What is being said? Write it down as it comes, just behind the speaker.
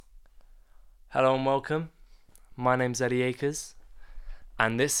Hello and welcome. My name's Eddie Akers,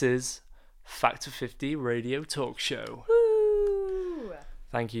 and this is Factor 50 Radio Talk Show. Woo!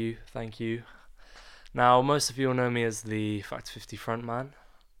 Thank you. Now, most of you will know me as the Factor 50 frontman,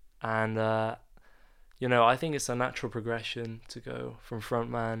 and I think it's a natural progression to go from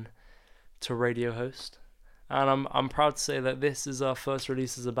frontman to radio host, and I'm proud to say that this is our first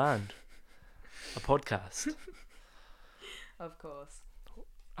release as a band, a podcast. Of course.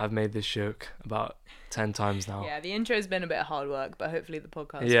 I've made this joke about 10 times now. Yeah, the intro's been a bit of hard work, but hopefully the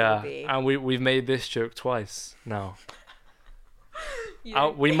podcast will be... and we've made this joke twice now. Yeah.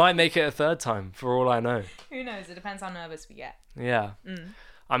 We might make it a third time, for all I know. Who knows? It depends how nervous we get. Yeah.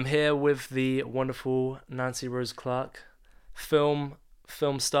 I'm here with the wonderful Nancy Rose Clarke, film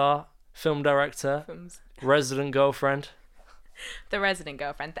star, film director, resident girlfriend. The resident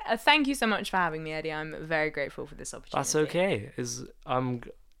girlfriend. Thank you so much for having me, Eddie. I'm very grateful for this opportunity. That's okay.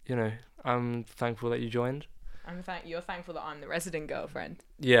 I'm thankful that you joined. You're thankful that I'm the resident girlfriend.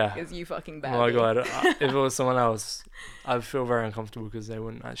 Yeah. Because you fucking better. Oh my god. If it was someone else, I'd feel very uncomfortable because they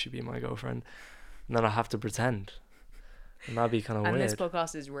wouldn't actually be my girlfriend. And then I have to pretend. And that'd be kind of weird. And this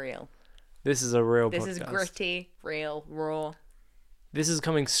podcast is real. This is a real podcast. This is gritty, real, raw. This is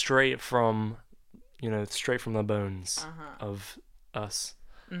coming straight from the bones of us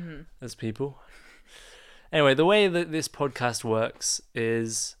as people. Anyway, the way that this podcast works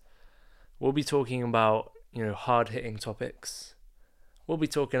is we'll be talking about, hard-hitting topics. We'll be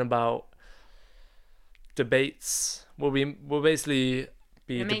talking about debates. We'll basically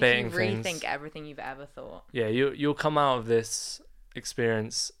be debating things. Make you rethink everything you've ever thought. Yeah, you'll come out of this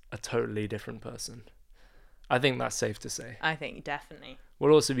experience a totally different person. I think that's safe to say. I think, definitely.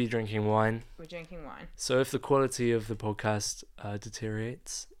 We'll also be drinking wine. We're drinking wine. So if the quality of the podcast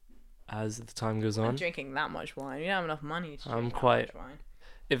deteriorates as the time goes on... I'm drinking that much wine. You don't have enough money to drink that much wine.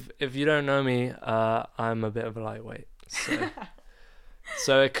 If you don't know me, I'm a bit of a lightweight.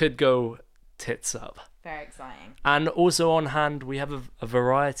 So it could go tits up. Very exciting. And also on hand, we have a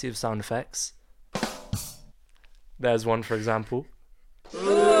variety of sound effects. There's one, for example.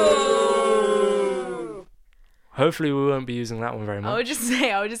 Hopefully we won't be using that one very much. I would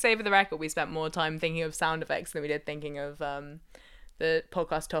just say for the record, we spent more time thinking of sound effects than we did thinking of the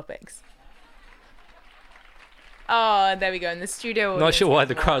podcast topics. Oh, there we go. In the studio. Not sure why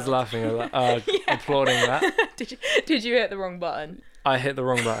the crowd's laughing at that, applauding that. Did you hit the wrong button? I hit the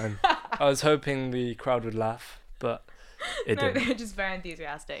wrong button. I was hoping the crowd would laugh, but it didn't. They were just very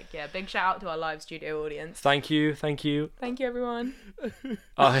enthusiastic. Yeah, big shout out to our live studio audience. Thank you. Thank you, everyone.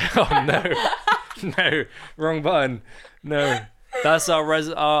 Oh no. No, wrong button. No, that's our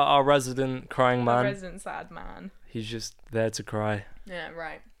resident crying man. Our resident sad man. He's just there to cry. Yeah,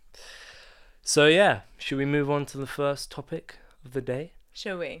 right. So yeah, should we move on to the first topic of the day?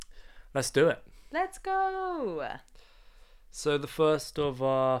 Shall we? Let's do it. Let's go. So the first of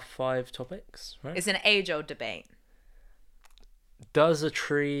our 5 topics, right? It's an age-old debate. Does a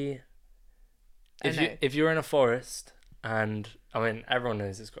tree... If you're in a forest... And, everyone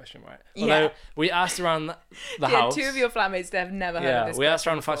knows this question, right? Yeah. Although, we asked around the house... 2 of your flatmates have never heard of this question. We asked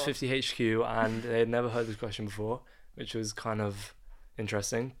around Fact 50 HQ, and they had never heard this question before, which was kind of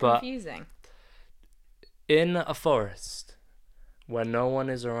interesting. But confusing. In a forest, where no one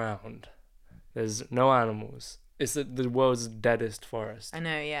is around, there's no animals, it's the world's deadest forest. I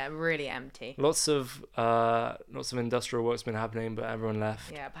know, yeah, really empty. Lots of industrial work's been happening, but everyone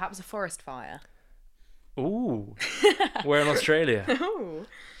left. Yeah, perhaps a forest fire. Ooh, we're in Australia. Ooh.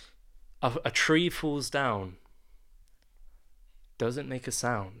 A tree falls down. Does it make a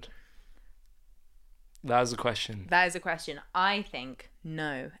sound? That is a question. I think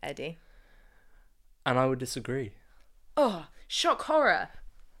no, Eddie. And I would disagree. Oh, shock horror.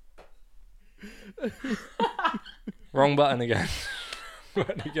 Wrong button again.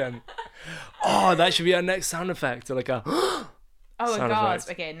 Oh, that should be our next sound effect. Like a... Oh, my God.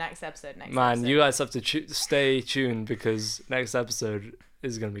 Okay, next episode. Man, you guys have to stay tuned because next episode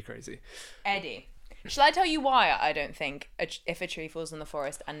is going to be crazy. Eddie, shall I tell you why I don't think if a tree falls in the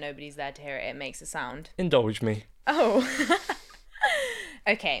forest and nobody's there to hear it, it makes a sound? Indulge me. Oh.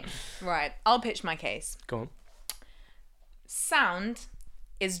 Okay, right. I'll pitch my case. Go on. Sound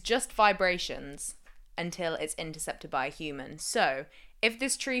is just vibrations until it's intercepted by a human. So, if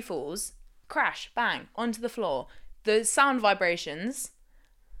this tree falls, crash, bang, onto the floor... The sound vibrations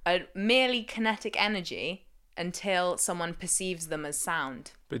are merely kinetic energy until someone perceives them as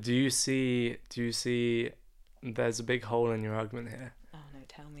sound. But do you see there's a big hole in your argument here? Oh no,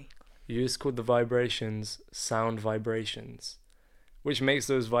 tell me. You just called the vibrations sound vibrations, which makes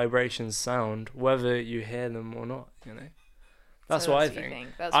those vibrations sound whether you hear them or not, That's So what I what you think.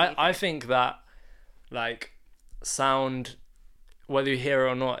 That's what you I think. think that like sound, whether you hear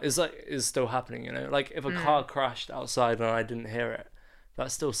it or not, is still happening. You know, like if a car crashed outside and I didn't hear it,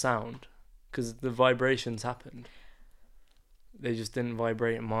 that's still sound because the vibrations happened. They just didn't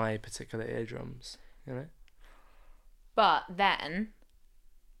vibrate in my particular eardrums. You know. But then,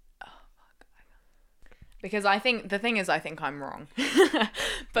 because I think the thing is, I think I'm wrong.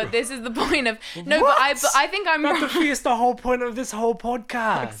 But this is the point of no. But I think I'm wrong. That defeats the whole point of this whole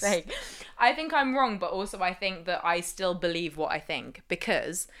podcast. Sake. I think I'm wrong, but also I think that I still believe what I think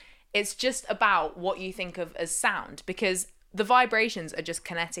because it's just about what you think of as sound. Because the vibrations are just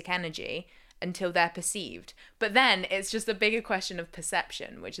kinetic energy until they're perceived. But then it's just a bigger question of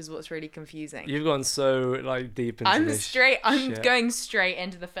perception, which is what's really confusing. You've gone so like deep into this I'm shit. going straight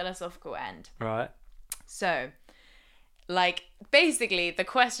into the philosophical end. Right. So, like, basically, the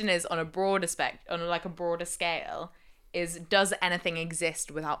question is on a broader a broader scale, is does anything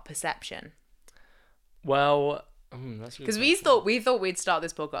exist without perception? Well, that's because we thought we'd start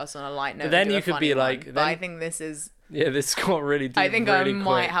this podcast on a light note. But then and do you a could funny be one, like, but then- I think this is. Yeah, this got really deep. I think really I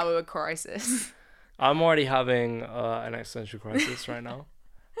might quick. have a crisis. I'm already having an existential crisis right now.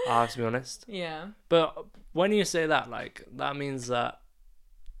 I have to be honest. Yeah. But when you say that, like, that means that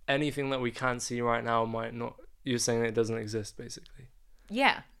anything that we can't see right now might not. You're saying it doesn't exist, basically.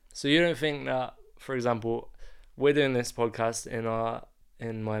 Yeah. So you don't think that, for example, we're doing this podcast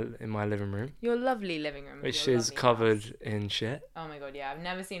in my living room, Your lovely living room, which your is lovely covered house. in shit. Oh my god, yeah! I've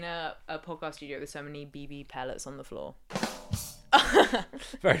never seen a podcast studio with so many BB pellets on the floor.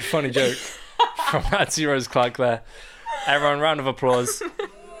 Very funny joke from that Zero's Clarke there. Everyone, round of applause.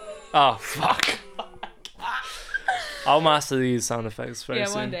 Oh, fuck. I'll master these sound effects very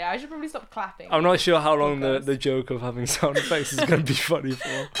soon. One day. I should probably stop clapping. I'm not sure how long Podcast. the joke of having sound effects is going to be funny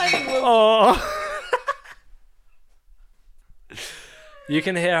for. I think we'll... Oh. You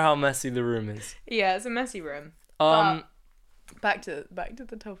can hear how messy the room is. Yeah, it's a messy room. Back Back to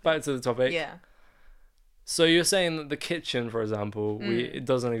the topic. to the topic. Yeah. So you're saying that the kitchen, for example, it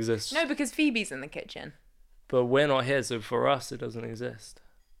doesn't exist. No, because Phoebe's in the kitchen. But we're not here, so for us, it doesn't exist.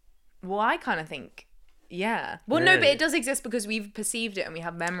 Well, I kind of think, yeah. Well, no, but Really? it does exist because we've perceived it and we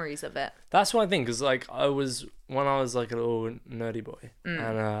have memories of it. That's what I think, because like when I was like a little nerdy boy,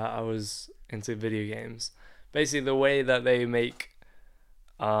 and I was into video games. Basically, the way that they make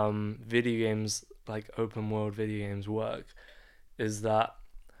video games, like open world video games, work, is that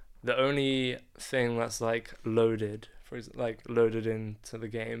the only thing that's like loaded into the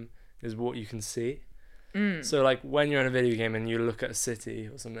game is what you can see. So like when you're in a video game and you look at a city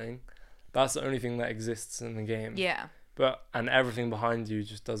or something, that's the only thing that exists in the game. Yeah. And everything behind you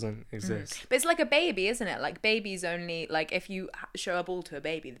just doesn't exist. But it's like a baby, isn't it? Like babies only, like if you show a ball to a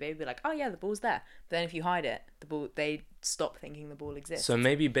baby, the baby will be like, oh yeah, the ball's there. But then if you hide it, they stop thinking the ball exists. So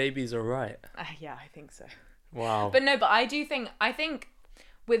maybe babies are right. Yeah, I think so. Wow. But no, but I think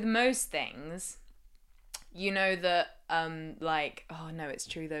with most things, you know that like, oh no, it's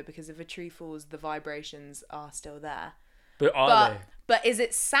true though, because if a tree falls, the vibrations are still there. But are they? But is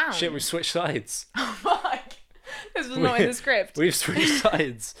it sound? Shit, we switched sides. Oh fuck. This was not in the script. We've switched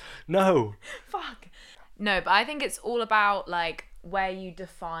sides. No. Fuck. No, but I think it's all about like what you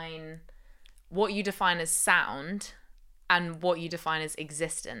define as sound and what you define as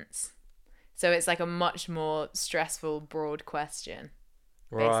existence. So it's like a much more stressful, broad question.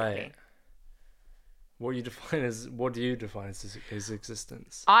 Right. Basically. What do you define as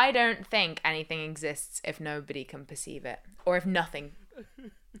existence? I don't think anything exists if nobody can perceive it, or if nothing.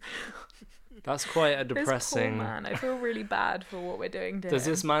 That's quite a This depressing. poor man. I feel really bad for what we're doing to Does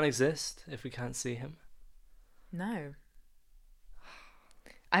him. this man exist if we can't see him? No.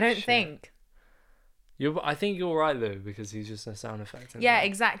 I don't Shit. think. I think you're right though, because he's just a sound effect. isn't Yeah, he?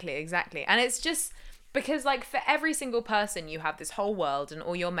 exactly. And it's just because like for every single person you have this whole world and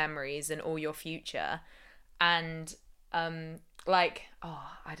all your memories and all your future and like, oh,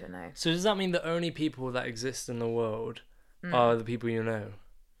 I don't know. So does that mean the only people that exist in the world are the people you know?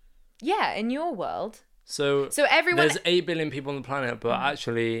 Yeah, in your world. So everyone there's 8 billion people on the planet, but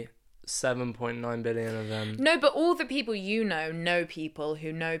actually 7.9 billion of them. No, but all the people you know people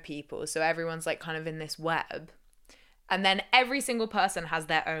who know people. So everyone's like kind of in this web. And then every single person has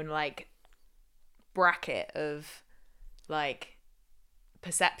their own like bracket of like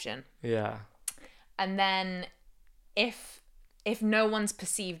perception. Yeah. And then if no one's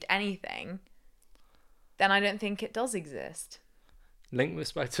perceived anything, then I don't think it does exist. Link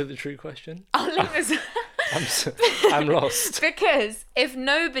this back to the true question. I'll link this. I'm lost. Because if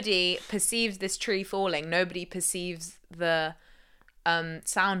nobody perceives this tree falling, nobody perceives the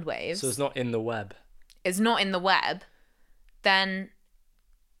sound waves. So it's not in the web. It's not in the web, then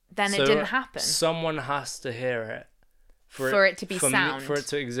it So didn't happen. Someone has to hear it For it to be for sound. for it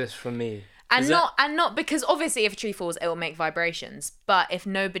to exist for me. And not because obviously if a tree falls, it will make vibrations. But if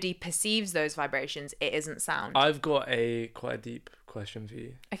nobody perceives those vibrations, it isn't sound. I've got quite a deep question for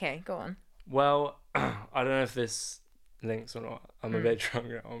you. Okay, go on. Well, I don't know if this links or not. I'm a bit drunk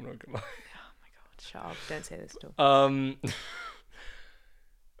now, I'm not gonna lie. Oh my god, shut up. Don't say this at all.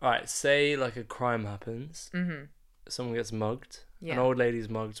 Alright, say like a crime happens. Mm-hmm. Someone gets mugged. Yeah. An old lady's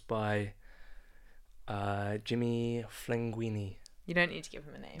mugged by Jimmy Flenguini, You don't need to give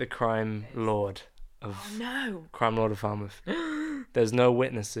him a name. the crime lord of No. crime lord of Falmouth. There's no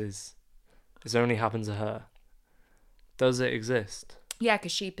witnesses. It's only happened to her. Does it exist? Yeah,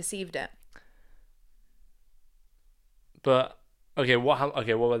 because she perceived it. But okay, what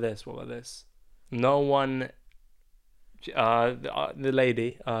about this? No one. The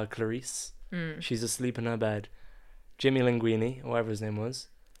lady, Clarice, she's asleep in her bed. Jimmy Linguini, or whatever his name was,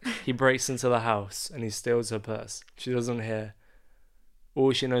 he breaks into the house and he steals her purse. She doesn't hear.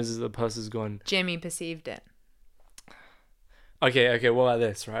 All she knows is the purse is gone. Jimmy perceived it. Okay, what about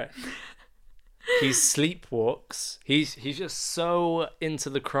this, right? He sleepwalks. He's just so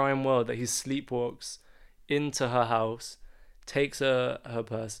into the crime world that he sleepwalks into her house, takes her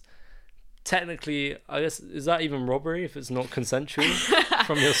purse. Technically, I guess, is that even robbery if it's not consensual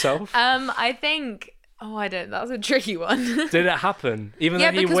from yourself? I think. Oh, I don't. That's a tricky one. Did it happen? Even Yeah,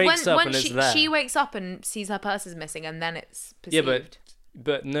 though he because wakes up when and it's there. she wakes up and sees her purse is missing, and then it's Yeah, perceived.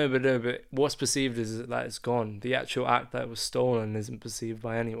 but what's perceived is that it's gone. The actual act that was stolen isn't perceived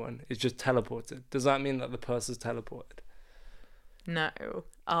by anyone. It's just teleported. Does that mean that the purse is teleported? No.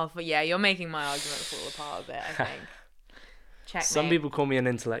 Oh, but yeah, you're making my argument fall apart a bit, I think. Checkmate. Some people call me an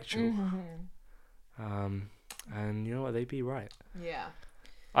intellectual. Mm-hmm. And you know what? They'd be right. Yeah.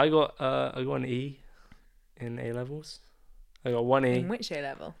 I got an E in A levels. I got one E. In which A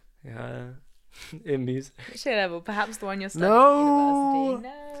level? Yeah, in music. Which A level? Perhaps the one you're studying No. at university.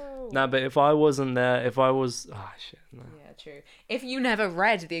 No. Nah, but if I wasn't there, shit. No. Yeah, true. If you never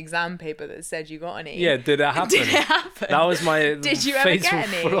read the exam paper that said you got an E. Yeah, did it happen? Did it happen? That was my Did you ever fatal get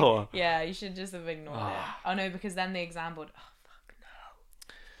an E? flaw. Yeah, you should just have ignored it. Oh no, because then the exam board. Oh fuck no.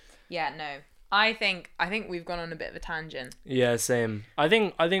 Yeah, no. I think we've gone on a bit of a tangent. Yeah, same. I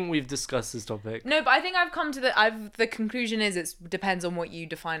think we've discussed this topic. No, but I think I've come to the conclusion is it depends on what you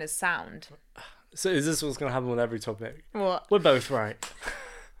define as sound. So is this what's gonna happen with every topic? What? We're both right.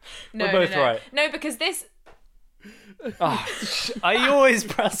 No, We're both right. No, because this. I always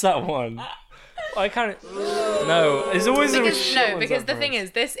press that one. I can't. No, it's always because the the thing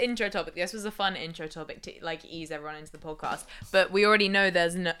is, this intro topic. This was a fun intro topic to like ease everyone into the podcast. But we already know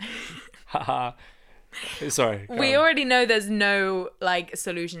there's no. Haha. Sorry. We already know there's no like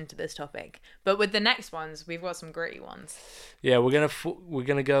solution to this topic. But with the next ones, we've got some gritty ones. Yeah, we're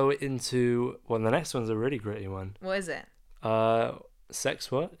gonna go into the next one's a really gritty one. What is it?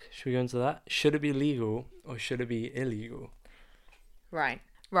 Sex work. Should we go into that? Should it be legal or should it be illegal? Right.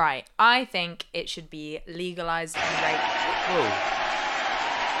 I think it should be legalized and Whoa.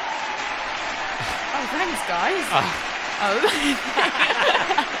 Oh, thanks, guys.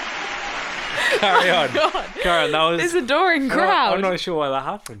 Carry on. Oh, God. Carry on. That was. This adoring crowd. I'm not sure why that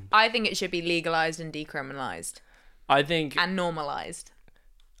happened. I think it should be legalized and decriminalized. And normalized.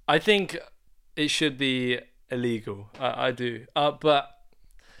 I think it should be illegal. I do. But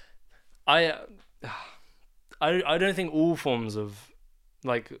I don't think all forms of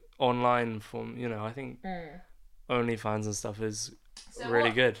like online form. I think OnlyFans and stuff is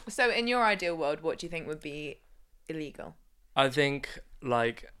really good. So in your ideal world, what do you think would be illegal? I think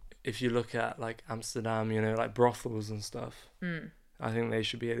like if you look at like Amsterdam, like brothels and stuff. I think they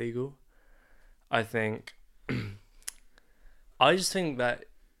should be illegal. I think. I just think that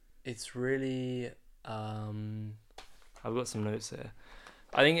it's really. I've got some notes here.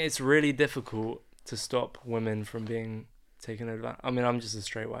 I think it's really difficult to stop women from being taken advantage. I mean, I'm just a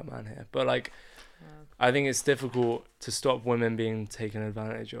straight white man here, but like, I think it's difficult to stop women being taken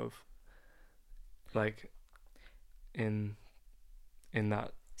advantage of. Like, in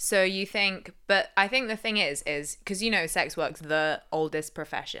that. So you think, but I think the thing is because sex work's the oldest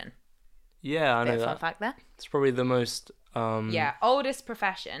profession. Yeah, I know that. Fun fact there. It's probably the most. Oldest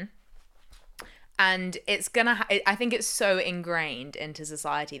profession. And it's gonna. I think it's so ingrained into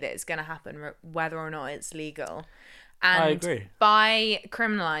society that it's gonna happen whether or not it's legal. And I agree. By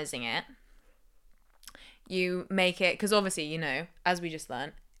criminalizing it, you make it because obviously as we just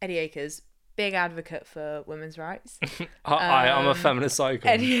learned, Eddie Akers, big advocate for women's rights. I'm a feminist icon.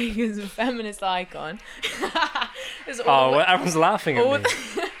 Eddie Akers, a feminist icon. Everyone's laughing at me.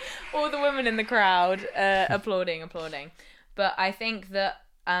 All the women in the crowd applauding. But I think that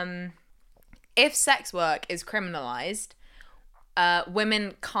if sex work is criminalized,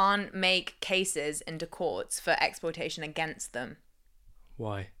 women can't make cases into courts for exploitation against them.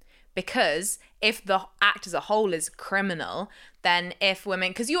 Why? Because if the act as a whole is criminal, then if women,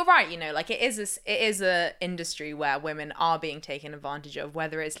 because you're right, you know, like it is a industry where women are being taken advantage of,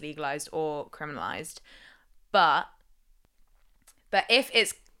 whether it's legalized or criminalized. But if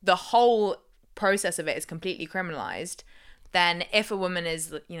it's the whole process of it is completely criminalized, then if a woman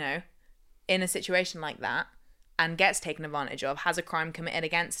is, you know, in a situation like that and gets taken advantage of, has a crime committed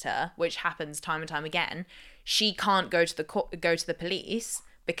against her, which happens time and time again, she can't go to the police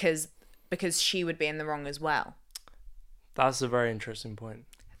because she would be in the wrong as well. That's a very interesting point.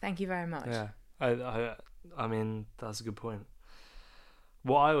 Thank you very much. Yeah, I mean, that's a good point.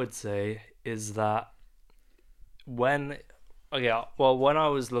 What I would say is that when I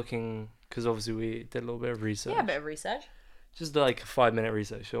was looking, because obviously we did a little bit of research. Yeah, a bit of research. Just like a 5-minute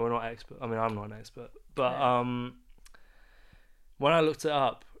research, so we're not expert. I mean, I'm not an expert, but when I looked it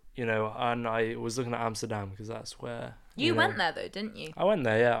up, you know, and I was looking at Amsterdam because that's where you went there though, didn't you? I went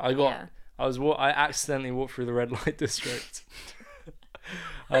there, yeah. I accidentally walked through the red light district,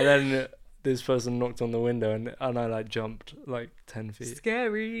 and then this person knocked on the window, and I like jumped like 10 feet.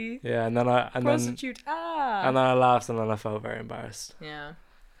 Scary. Yeah, and then prostitute. And then I laughed, and then I felt very embarrassed. Yeah.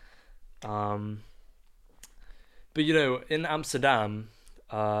 But you know, in Amsterdam,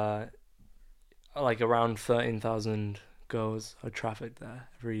 like around 13,000 girls are trafficked there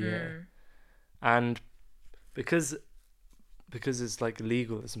every year, and because it's like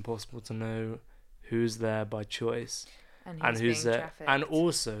illegal, it's impossible to know who's there by choice and who's there, trafficked. and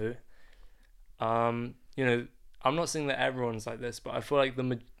also, you know, I'm not saying that everyone's like this, but I feel like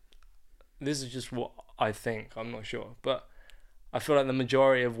this is just what I think. I'm not sure, but I feel like the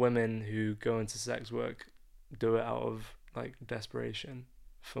majority of women who go into sex work do it out of like desperation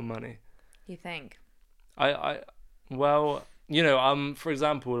for money. You think? Well, you know, for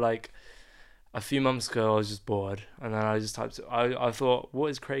example, like a few months ago I was just bored, and then I just typed I thought, what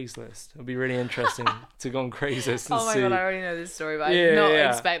is Craigslist? It'd be really interesting to go on Craigslist and see. Oh my god, I already know this story, but I did not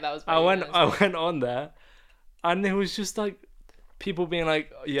expect that was I went on there, and it was just like people being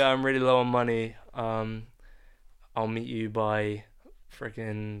like, yeah, I'm really low on money, I'll meet you by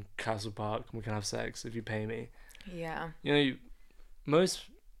freaking Castle Park and we can have sex if you pay me. Yeah. You know,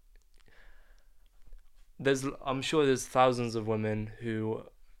 I'm sure there's thousands of women who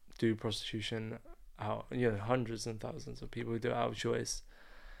do prostitution out, you know, hundreds and thousands of people who do it out of choice.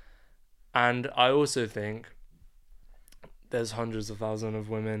 And I also think there's hundreds of thousands of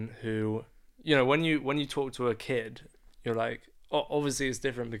women who, you know, when you talk to a kid, you're like, obviously it's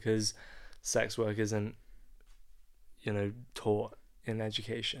different because sex work isn't, you know, taught in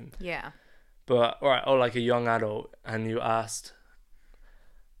education. Yeah. But or like a young adult, and you asked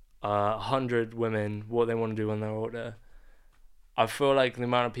 100 women what they want to do when they're older, I feel like the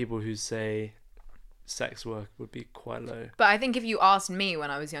amount of people who say sex work would be quite low. But I think if you asked me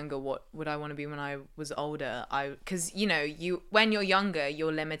when I was younger, what would I want to be when I was older, because you know, when you're younger,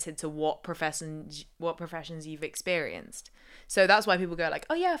 you're limited to what professions you've experienced. So that's why people go like,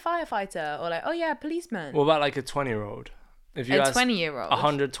 oh yeah, firefighter, or like, oh yeah, policeman. What about like a 20-year-old? If you ask 20-year-old,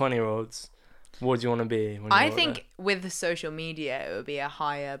 100 20-year-olds, what do you want to be when you're I older? think with social media, it would be a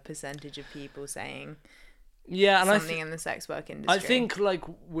higher percentage of people saying something in the sex work industry. I think like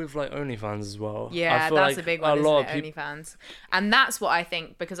with like OnlyFans as well. Yeah, that's like a big one, isn't it? OnlyFans. And that's what I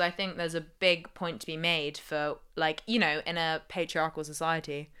think, because I think there's a big point to be made for, like, you know, in a patriarchal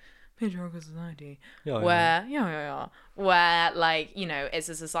society, where like, you know, it's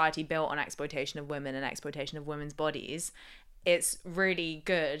a society built on exploitation of women and exploitation of women's bodies. It's really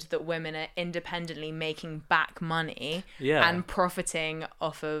good that women are independently making back money and profiting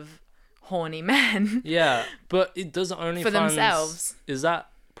off of horny men. Yeah, but it doesn't only for themselves. Is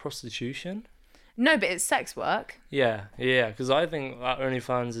that prostitution? No, but it's sex work. Yeah, because I think that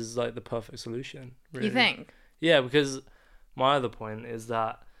OnlyFans is like the perfect solution. Really. You think? Yeah, because my other point is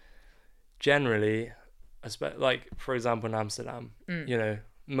that generally, like for example in Amsterdam, you know,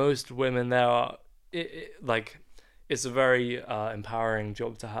 most women there are like, it's a very empowering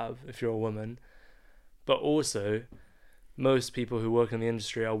job to have if you're a woman, but also most people who work in the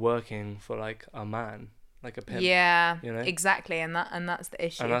industry are working for like a man, like a pimp. Yeah, you know? Exactly, and that's the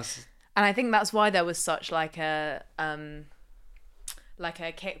issue. And I think that's why there was such like a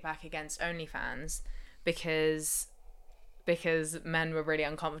kickback against OnlyFans, because men were really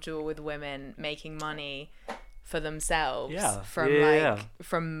uncomfortable with women making money for themselves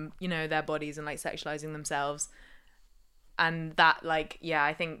from, you know, their bodies and like sexualizing themselves. And that, like, yeah,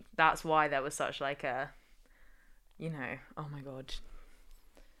 I think that's why there was such like a oh my God.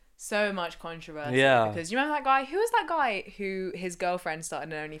 So much controversy. Yeah. Because you remember that guy? Who was that guy who his girlfriend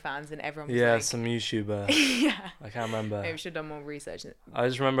started an OnlyFans and everyone was Yeah, like... some YouTuber. Yeah. I can't remember. Maybe we should have done more research. I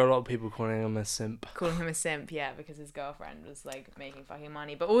just remember a lot of people calling him a simp. Calling him a simp, yeah, because his girlfriend was like making fucking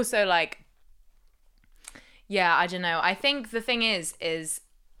money. But also like, yeah, I don't know. I think the thing is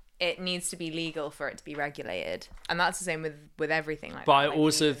it needs to be legal for it to be regulated, and that's the same with everything like. But that, I like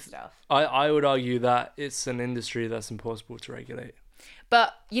also, stuff. I would argue that it's an industry that's impossible to regulate.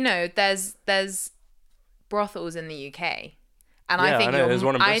 But there's brothels in the UK, and Yeah, I think I know, there's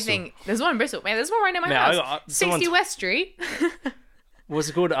one in I Bristol. think there's one in Bristol. Man, there's one right near my Mate, house. 60 someone- West Street. What's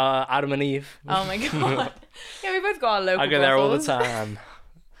it called? Adam and Eve. Oh my God. Yeah, we both got our local. I go there all the brothels. time.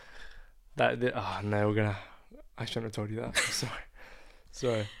 No, we're gonna. I shouldn't have told you that.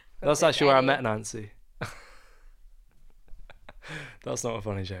 Sorry. That's actually where I met Nancy. That's not a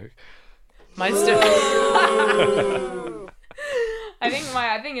funny joke. My I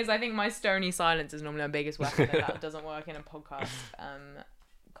think my stony silence is normally my biggest weapon, and that doesn't work in a podcast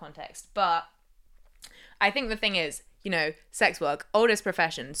context. But I think the thing is, sex work, oldest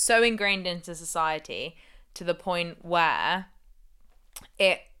profession, so ingrained into society to the point where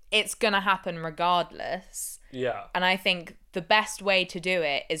it's gonna happen regardless. Yeah. And I think the best way to do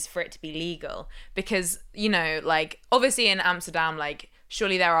it is for it to be legal, because like obviously in Amsterdam, like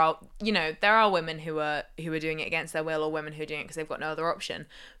surely there are women who are doing it against their will, or women who are doing it because they've got no other option.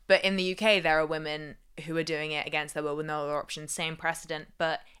 But in the UK, there are women who are doing it against their will with no other option, same precedent.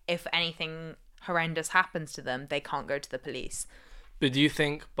 But if anything horrendous happens to them, they can't go to the police. But do you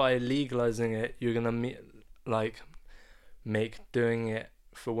think by legalizing it, you're gonna make doing it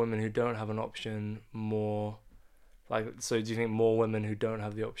for women who don't have an option more, like, so do you think more women who don't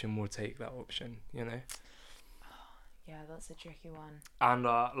have the option will take that option, Yeah, that's a tricky one. And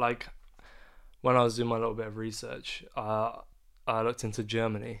like when I was doing my little bit of research, I looked into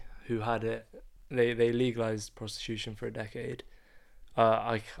Germany, who had it. They legalized prostitution for a decade.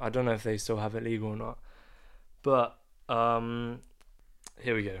 I don't know if they still have it legal or not, but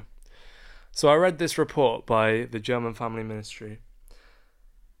here we go. So I read this report by the German Family Ministry,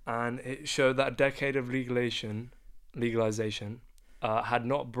 and it showed that a decade of legalization had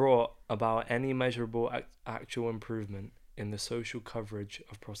not brought about any measurable actual improvement in the social coverage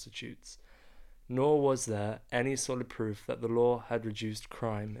of prostitutes, nor was there any solid proof that the law had reduced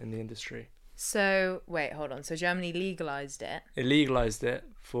crime in the industry. So, wait, hold on. So Germany legalized it? It legalized it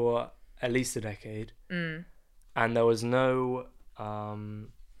for at least a decade, and there was no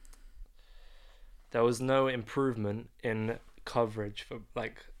improvement in coverage for,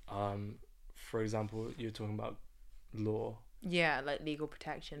 like, for example, you're talking about law. Yeah, like legal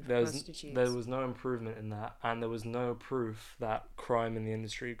protection for prostitutes. There was no improvement in that, and there was no proof that crime in the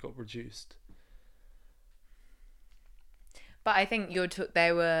industry got reduced. But I think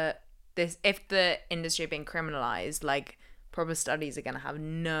if the industry had been criminalized, like, proper studies are going to have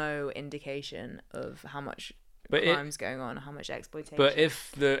no indication of how much crime's going on, how much exploitation. But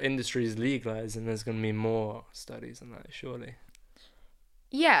if the industry is legalized, then there's going to be more studies on that, surely.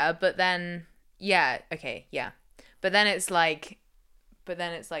 Yeah, but then, okay. But then it's like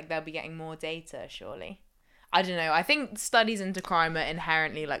they'll be getting more data, surely. I don't know. I think studies into crime are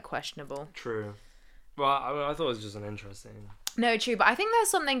inherently, like, questionable. True. Well, I thought it was just an interesting... No, true, but I think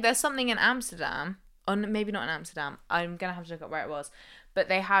there's something in Amsterdam, or maybe not in Amsterdam. I'm gonna have to look up where it was, but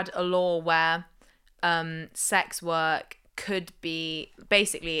they had a law where sex work could be,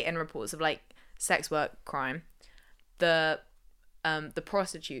 basically, in reports of, like, sex work crime, the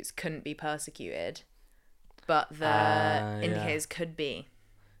prostitutes couldn't be persecuted, but the indicators could be.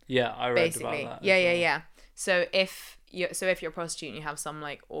 Yeah, I read basically about that. Yeah. So if you're a prostitute and you have some,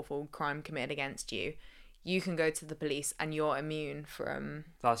 like, awful crime committed against you, you can go to the police and you're immune from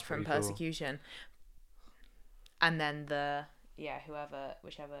persecution. Cool. And then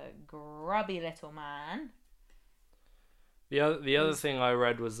whichever grubby little man. The other thing I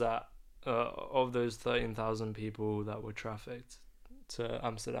read was that of those 13,000 people that were trafficked to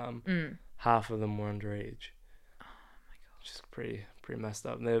Amsterdam, half of them were underage. Oh my God. Which is pretty messed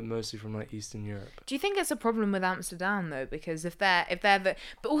up. They're mostly from, like, Eastern Europe. Do you think it's a problem with Amsterdam though? Because if they're but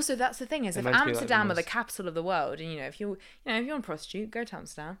also that's the thing is, if Amsterdam are the capital of the world, and if you want to prostitute, go to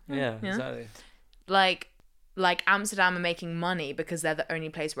Amsterdam. Yeah, exactly. Like Amsterdam are making money because they're the only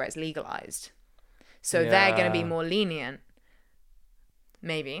place where it's legalized, so they're going to be more lenient.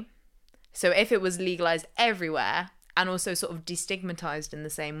 Maybe. So if it was legalized everywhere and also sort of destigmatized in the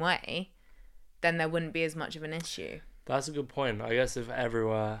same way, then there wouldn't be as much of an issue. That's a good point. I guess if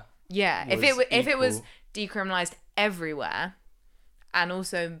everywhere. Yeah, if it was decriminalized everywhere, and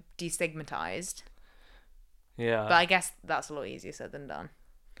also destigmatized, Yeah. But I guess that's a lot easier said than done.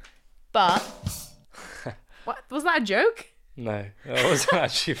 But what was that a joke? No, that wasn't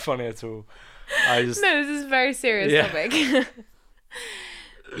actually funny at all. I just No, this is a very serious topic.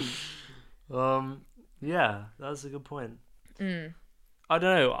 Yeah, that's a good point. Mm. I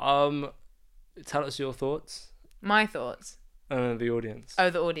don't know. Tell us your thoughts. My thoughts. The audience. Oh,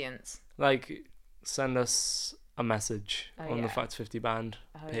 the audience. Like, send us a message on the Fact 50 Band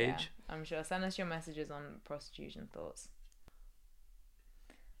page. Yeah. I'm sure. Send us your messages on prostitution thoughts.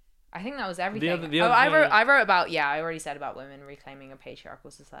 I think that was everything. I wrote about, I already said about women reclaiming a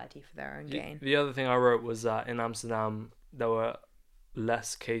patriarchal society for their own gain. The other thing I wrote was that in Amsterdam there were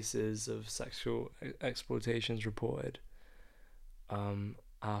less cases of sexual exploitations reported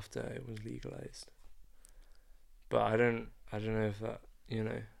after it was legalized. But I don't know if that,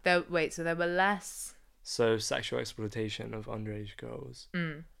 So there were less. So sexual exploitation of underage girls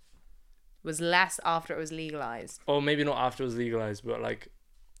was less after it was legalized. Or maybe not after it was legalized, but like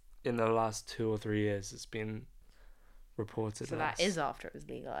in the last 2 or 3 years it's been reported. So that is after it was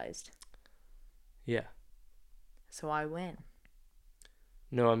legalized. Yeah. So I win.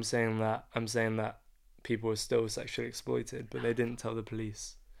 No, I'm saying that people were still sexually exploited, but they didn't tell the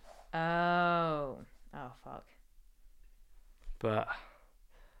police. Oh fuck. But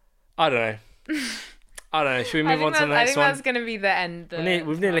I don't know. Should we move on to the next one? I think that's going to be the end.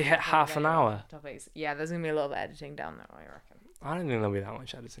 We've nearly hit half an hour. Topics. Yeah, there's going to be a lot of editing down there, I reckon. I don't think there'll be that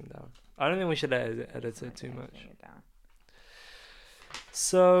much editing down. I don't think we should edit it too much.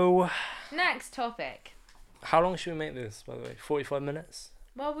 So, next topic. How long should we make this, by the way? 45 minutes?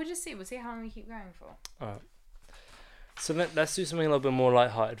 Well, we'll just see. We'll see how long we keep going for. Alright. So let's do something a little bit more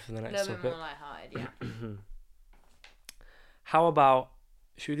lighthearted for the next topic. A little bit more lighthearted, yeah. How about,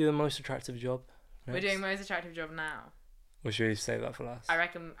 should we do the most attractive job next? We're doing most attractive job now. Or should we save that for last? I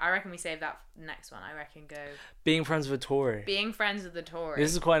reckon we save that next one. I reckon go... Being friends with a Tory. Being friends with a Tory.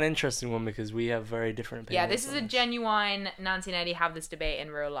 This is quite an interesting one because we have very different opinions. Yeah, this is a genuine Nancy and Eddie have this debate in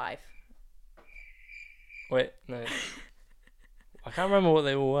real life. Wait, no. I can't remember what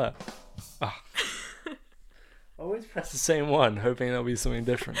they all were. Oh. I always press the same one, hoping there'll be something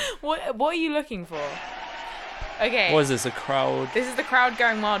different. What are you looking for? Okay. What is this, a crowd? This is the crowd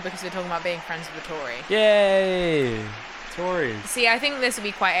going wild because we're talking about being friends with a Tory. Yay! Tories. See, I think this will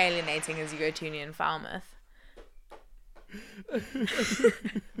be quite alienating as you go to uni in Falmouth.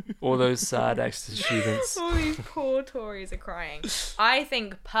 All those sad Exeter students. All these poor Tories are crying. I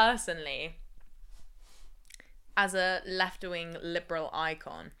think, personally, as a left-wing liberal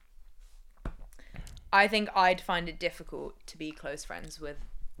icon, I think I'd find it difficult to be close friends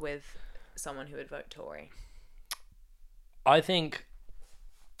with someone who would vote Tory. I think,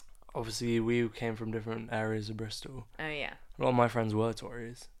 obviously, we came from different areas of Bristol. Oh, yeah. A lot of my friends were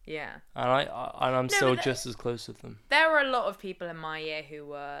Tories. Yeah. And I'm still just as close with them. There were a lot of people in my year who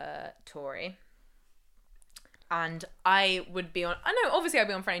were Tory. And obviously I'd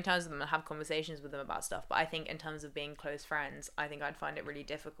be on friendly terms with them and have conversations with them about stuff. But I think in terms of being close friends, I think I'd find it really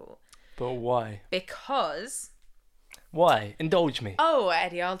difficult. But why? Because... Why? Indulge me. Oh,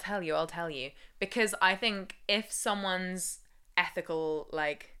 Eddie, I'll tell you. Because I think if someone's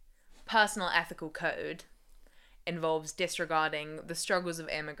personal ethical code involves disregarding the struggles of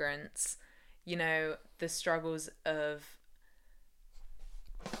immigrants, the struggles of...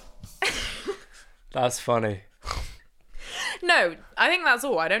 That's funny. No, I think that's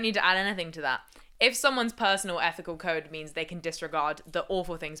all. I don't need to add anything to that. If someone's personal ethical code means they can disregard the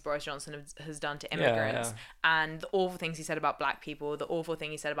awful things Boris Johnson has done to immigrants and the awful things he said about black people, the awful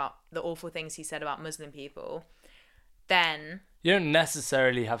things he said about Muslim people, then you don't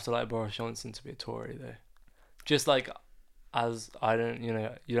necessarily have to like Boris Johnson to be a Tory, though. Just like as I don't, you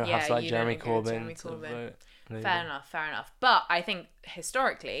don't have to like Jeremy Corbyn to vote. Fair enough. But I think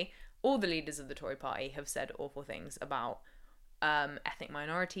historically, all the leaders of the Tory party have said awful things about ethnic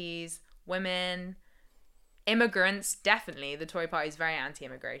minorities, women, immigrants. Definitely, the Tory party is very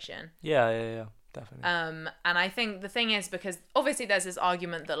anti-immigration. Yeah, definitely. And I think the thing is, because obviously there's this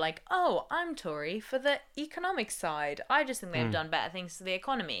argument that like, oh, I'm Tory for the economic side. I just think they've done better things for the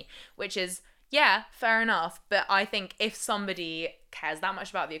economy, which is, yeah, fair enough. But I think if somebody cares that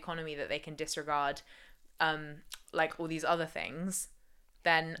much about the economy that they can disregard, like all these other things,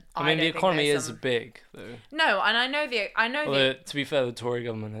 then I mean, the economy is big, though. No, and I know to be fair, the Tory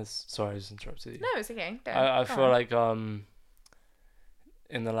government has... Sorry, I just interrupted you. No, it's okay. I feel like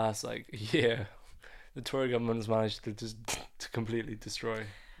in the last year, the Tory government has managed to completely destroy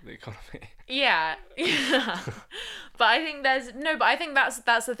the economy. Yeah. But I think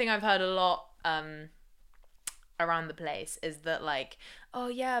that's the thing I've heard a lot around the place is that like, oh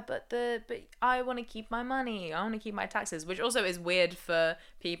yeah, but I want to keep my money, I want to keep my taxes, which also is weird for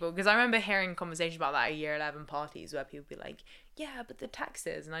people, because I remember hearing conversations about that at year 11 parties where people would be like, yeah, but the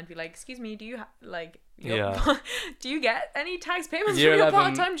taxes, and I'd be like, excuse me, do you do you get any tax payments from your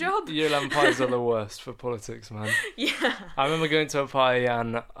part-time job? Year 11 parties are the worst for politics, man. Yeah, I remember going to a party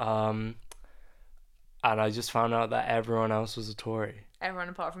and I just found out that everyone else was a Tory. Everyone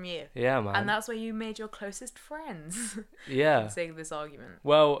apart from you. Yeah, man. And that's where you made your closest friends. Yeah. For the sake of this argument.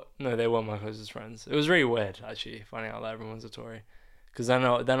 Well, no, they weren't my closest friends. It was really weird, actually, finding out that everyone's a Tory. Because then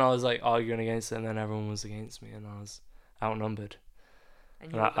I was like arguing against it, and then everyone was against me, and I was outnumbered.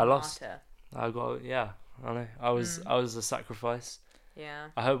 And you were the lost. martyr. I know. I was a sacrifice. Yeah.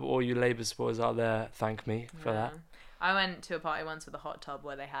 I hope all you Labour supporters out there thank me for that. I went to a party once with a hot tub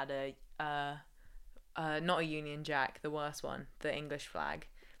where they had not a Union Jack, the worst one, the English flag.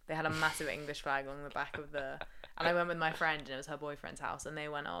 They had a massive English flag on the back of the... And I went with my friend, and it was her boyfriend's house, and they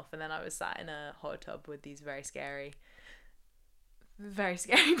went off, and then I was sat in a hot tub with these very scary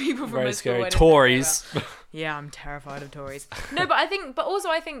people from very school. Scary Tories. Yeah, I'm terrified of Tories. No, but I think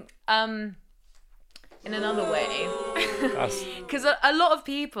in another way, because a lot of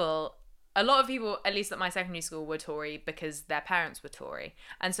people, at least at my secondary school, were Tory because their parents were Tory.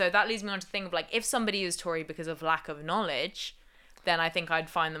 And so that leads me on to think of like, if somebody is Tory because of lack of knowledge, then I think I'd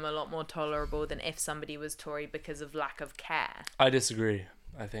find them a lot more tolerable than if somebody was Tory because of lack of care. I disagree,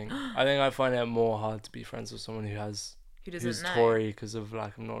 I think. I find it more hard to be friends with someone who's Tory because of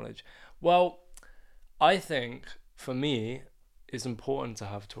lack of knowledge. Well, I think, for me, it's important to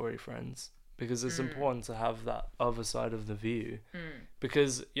have Tory friends. Because it's important to have that other side of the view.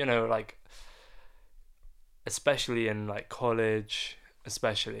 Because, like, especially in, like, college,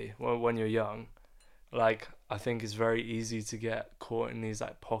 especially when you're young, like, I think it's very easy to get caught in these,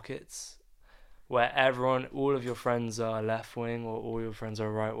 like, pockets where all of your friends are left-wing or all your friends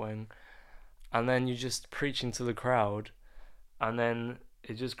are right-wing. And then you're just preaching to the crowd. And then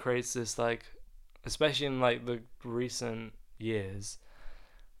it just creates this, like, especially in, like, the recent years...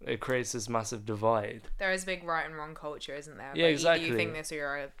 It creates this massive divide. There is a big right and wrong culture, isn't there? Yeah, exactly. Either you think this or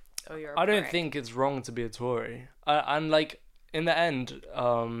you're a I don't think it's wrong to be a Tory. And like, in the end,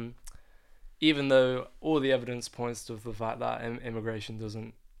 even though all the evidence points to the fact that immigration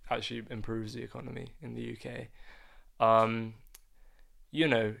doesn't actually improve the economy in the UK,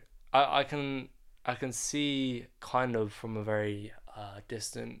 I can see kind of from a very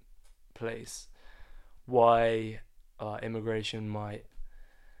distant place why immigration might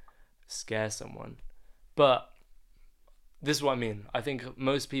scare someone. But this is what I mean. I think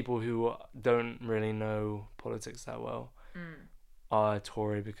most people who don't really know politics that well are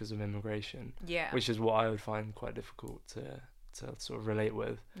Tory because of immigration. Yeah. Which is what I would find quite difficult to sort of relate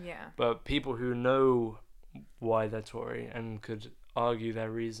with. Yeah. But people who know why they're Tory and could argue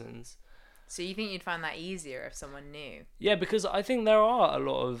their reasons. So you think you'd find that easier if someone knew? Yeah, because I think there are a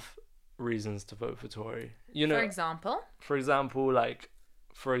lot of reasons to vote for Tory.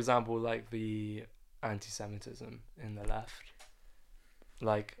 For example, like the anti-Semitism in the left,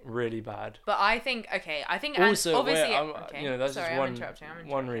 like really bad. But I think also obviously that's sorry, just I'm interrupting.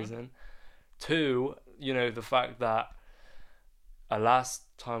 one reason. Two, the fact that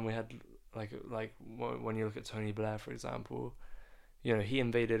last time we had like when you look at Tony Blair, for example, he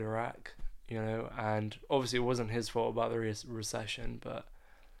invaded Iraq, and obviously it wasn't his fault about the recession, but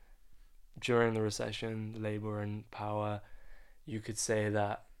during the recession, Labour were in power. You could say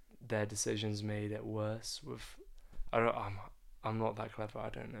that their decisions made it worse with... I'm not that clever. I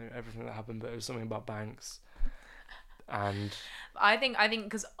don't know everything that happened, but it was something about banks. And... I think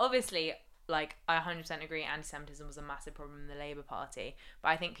because obviously, like, I 100% agree anti-Semitism was a massive problem in the Labour Party, but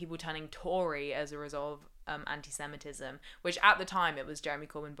I think people turning Tory as a result of anti-Semitism, which at the time it was Jeremy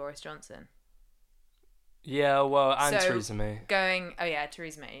Corbyn, Boris Johnson. Yeah, well, and Theresa May.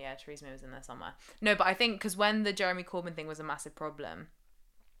 Theresa May. Yeah, Theresa May was in there somewhere. No, but I think because when the Jeremy Corbyn thing was a massive problem,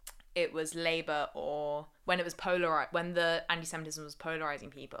 it was Labour, or when it was when the anti-Semitism was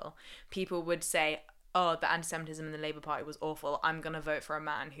polarising people would say, oh, the anti-Semitism in the Labour Party was awful. I'm going to vote for a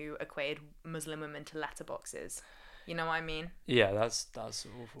man who equated Muslim women to letterboxes. You know what I mean? Yeah, that's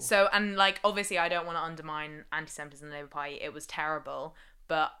awful. So, and like, obviously I don't want to undermine anti-Semitism in the Labour Party. It was terrible,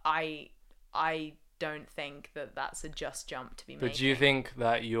 but I don't think that that's a just jump to be making. But do you think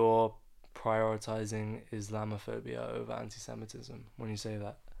that you're prioritising Islamophobia over anti-Semitism when you say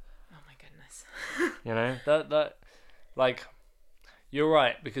that? Oh my goodness. that like, you're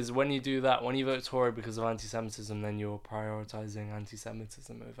right, because when you do that, when you vote Tory because of anti-Semitism, then you're prioritising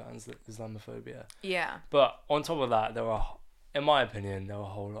anti-Semitism over Islamophobia. Yeah. But on top of that, there are in my opinion, there were a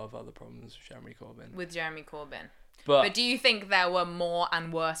whole lot of other problems with Jeremy Corbyn. With Jeremy Corbyn. But But do you think there were more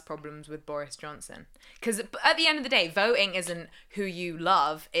and worse problems with Boris Johnson? Because at the end of the day, voting isn't who you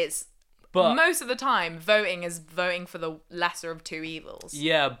love. It's most of the time, voting is voting for the lesser of two evils.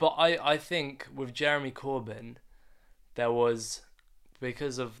 Yeah, but I think with Jeremy Corbyn, there was,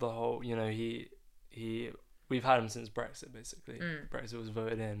 because of the whole, you know, we've had him since Brexit, basically. Brexit was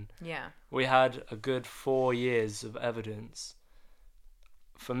voted in. Yeah. We had a good 4 years of evidence,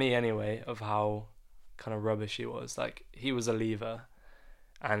 for me anyway, of how kind of rubbish he was. Like, he was a leaver,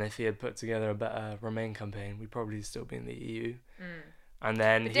 and if he had put together a better Remain campaign, we'd probably still be in the EU. And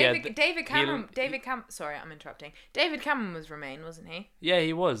then David Cameron. Sorry, I'm interrupting. David Cameron was Remain, wasn't he? Yeah,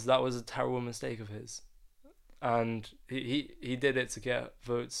 he was. That was a terrible mistake of his, and he did it to get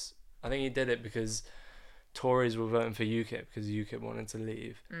votes. I think he did it because Tories were voting for UKIP because UKIP wanted to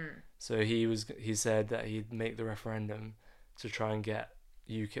leave. So he said that he'd make the referendum to try and get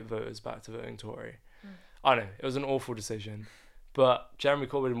UKIP voters back to voting Tory. I don't know, it was an awful decision, but Jeremy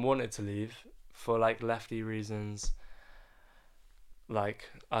Corbyn wanted to leave for like lefty reasons. Like,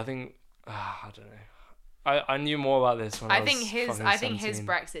 I think I don't know. I knew more about this when I think his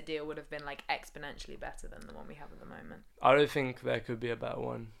Brexit deal would have been like exponentially better than the one we have at the moment. I don't think there could be a better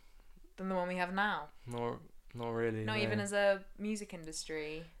one than the one we have now. Not really. Not even as a music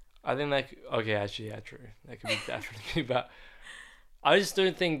industry. I think actually, yeah, true. There could be definitely better. I just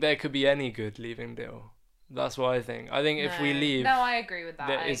don't think there could be any good leaving deal. That's what I think. I think if we leave, no, I agree with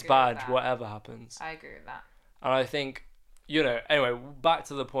that. It's bad. Whatever happens. I agree with that. And I think, you know, anyway, back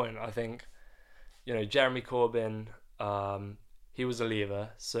to the point. I think, you know, Jeremy Corbyn, he was a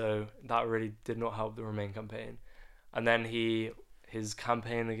leaver, so that really did not help the Remain campaign. And then his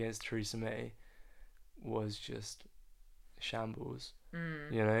campaign against Theresa May was just shambles.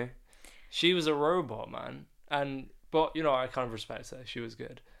 You know, she was a robot, man. But you know, I kind of respect her. She was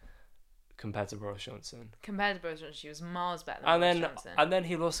good compared to Boris Johnson. She was miles better than Boris Johnson. And then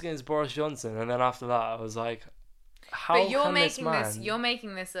he lost against Boris Johnson, and then after that, I was like, how but you're making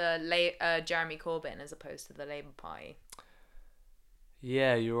this a Jeremy Corbyn as opposed to the Labour Party.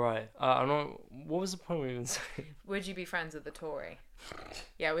 Yeah, you're right. I'm not. What was the point we were even saying? Would you be friends with the Tory?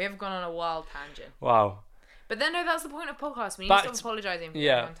 Yeah, we have gone on a wild tangent. Wow. But then no, that's the point of podcasts. We need to stop apologising for going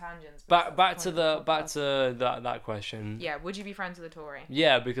on tangents. Back to that question. Yeah, would you be friends with the Tory?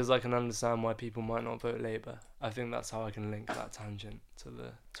 Yeah, because I can understand why people might not vote Labour. I think that's how I can link that tangent to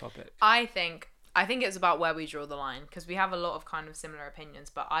the topic. I think it's about where we draw the line, because we have a lot of kind of similar opinions,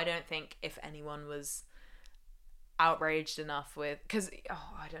 but I don't think if anyone was outraged enough with, because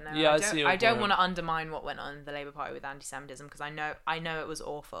I don't know. Yeah, I don't want to undermine what went on in the Labour Party with anti-Semitism, because I know it was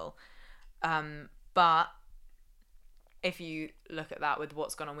awful, but if you look at that with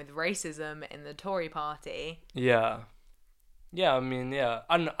what's gone on with racism in the Tory party, yeah, I mean, yeah,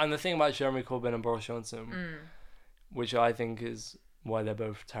 and the thing about Jeremy Corbyn and Boris Johnson, which I think is why they're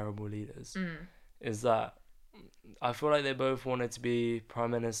both terrible leaders, is that I feel like they both wanted to be prime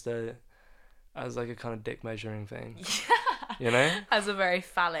minister as like a kind of dick measuring thing. Yeah. You know? As a very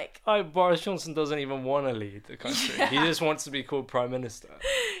phallic. Boris Johnson doesn't even want to lead the country. Yeah. He just wants to be called prime minister.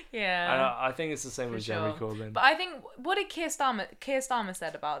 Yeah. And I think it's the same with Jeremy Corbyn. But I think, what did Keir Starmer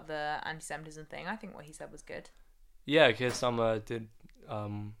said about the anti-Semitism thing? I think what he said was good. Yeah, Keir Starmer did,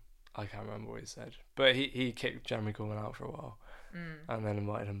 I can't remember what he said. But he kicked Jeremy Corbyn out for a while. And then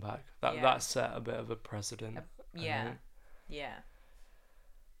invited him back. That set a bit of a precedent. Yeah.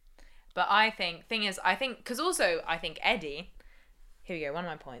 But I think Eddie, here we go, one of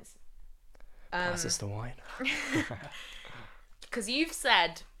my points. Pass us the wine. Because you've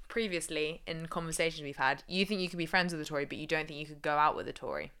said previously in conversations we've had, you think you could be friends with a Tory, but you don't think you could go out with a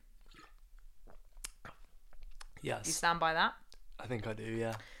Tory. Yes. Do you stand by that? I think I do,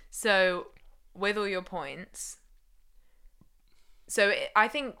 yeah. So, with all your points, I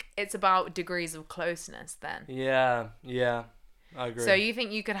think it's about degrees of closeness then. Yeah, I agree. So you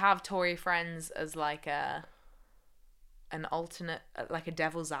think you could have Tory friends as like an alternate, like a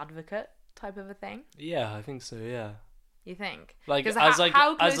devil's advocate type of a thing? Yeah, I think so, yeah. You think? Like,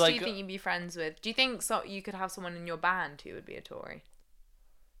 how close do you think you'd be friends with? Do you think you could have someone in your band who would be a Tory?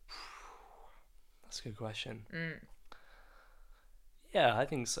 That's a good question. Yeah, I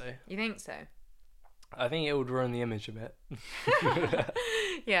think so. You think so? I think it would ruin the image a bit.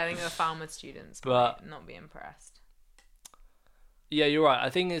 Yeah, I think the Falmouth students might not be impressed. Yeah, you're right. I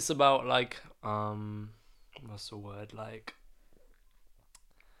think it's about like, what's the word? Like,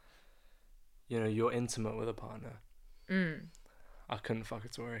 you know, you're intimate with a partner. I couldn't fuck a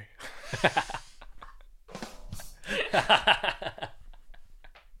Tory.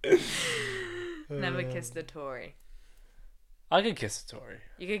 Never kissed a Tory. I could kiss a Tory.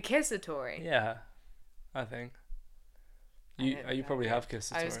 You could kiss a Tory. Yeah, I think. You probably have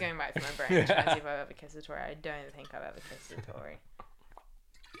kissed a Tory. I was going back to my brain trying to see if I've ever kissed a Tory. I don't think I've ever kissed a Tory.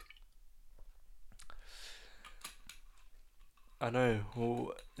 I know.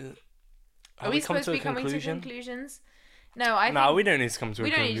 Well, Are we supposed to be coming to conclusions? No, we don't need to come to a conclusion.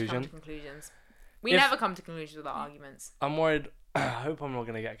 We don't need to come to conclusions. We never come to conclusions without arguments. I'm worried. I hope I'm not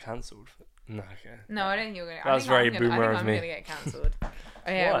going to get cancelled. No, okay. No, I don't think you're going to. That's very boomer of me. I'm going to get cancelled.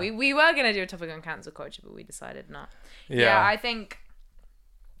 Oh, yeah, we were going to do a topic on cancel culture, but we decided not. Yeah, I think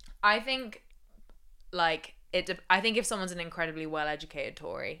like I think if someone's an incredibly well-educated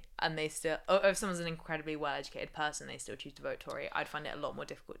Tory and they still, or if someone's an incredibly well-educated person, they still choose to vote Tory, I'd find it a lot more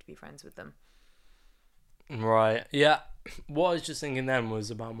difficult to be friends with them. Right. Yeah. What I was just thinking then was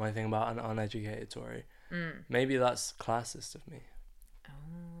about my thing about an uneducated Tory. Maybe that's classist of me. Oh,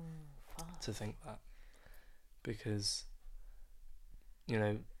 fuck. To think that, because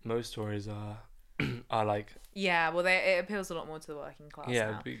most Tories are like. Yeah, well, it appeals a lot more to the working class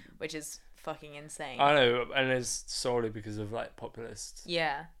now, which is fucking insane. I know, and it's solely because of like populist.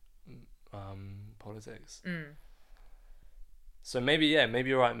 Yeah. Politics. So maybe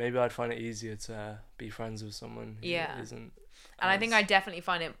you're right. Maybe I'd find it easier to be friends with someone who isn't. And I think I definitely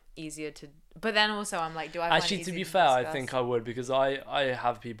find it easier to. But then also, I'm like, do I? Find Actually, it to be easier fair, discuss? I think I would, because I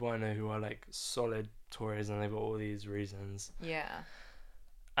have people I know who are like solid Tories and they've got all these reasons. Yeah.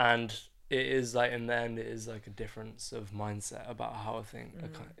 And it is like, in the end, it is like a difference of mindset about how I think.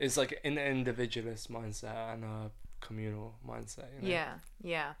 It's like an individualist mindset and a communal mindset.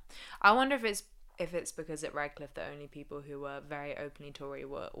 Yeah. I wonder if it's because at Redcliffe the only people who were very openly Tory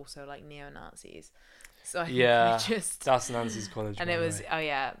were also like neo-Nazis. So I think that's Nancy's college. And it was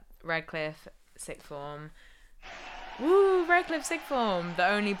Redcliffe sixth form. Woo, Redcliffe sixth form. The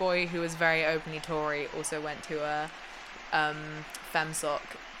only boy who was very openly Tory also went to a FemSoc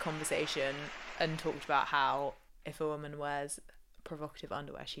conversation and talked about how if a woman wears provocative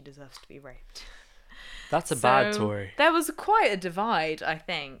underwear, she deserves to be raped. That's a bad Tory. There was quite a divide, I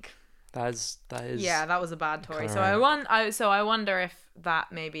think. That is. Yeah, that was a bad Tory. So right. I wonder if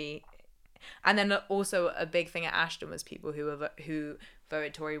that maybe, and then also a big thing at Ashton was people who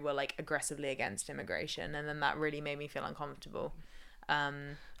voted Tory were like aggressively against immigration, and then that really made me feel uncomfortable.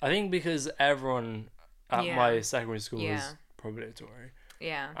 I think because everyone at my secondary school was probably a Tory.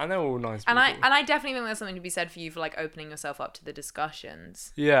 Yeah. And they're all nice people. And I definitely think there's something to be said for you for like opening yourself up to the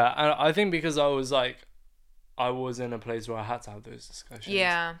discussions. Yeah, and I think because I was in a place where I had to have those discussions.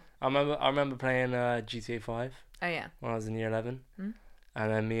 Yeah. I remember playing GTA 5. Oh yeah. When I was in year 11. And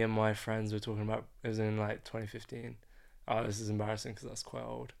then me and my friends were talking about, it was in like 2015. Oh, this is embarrassing because that's quite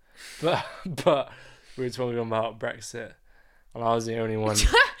old. But we were talking about Brexit. And I was the only one.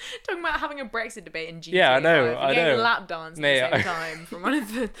 Talking about having a Brexit debate in GTA. Yeah, I know. 5. You're getting lap dance at the same Mate, time from one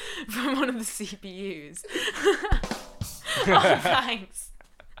of the CPUs. Oh, thanks.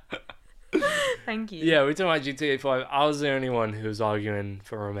 Thank you. Yeah, we're talking about GTA 5. I was the only one who was arguing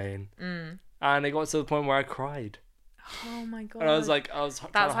for Remain. And it got to the point where I cried. Oh my god. And I was like,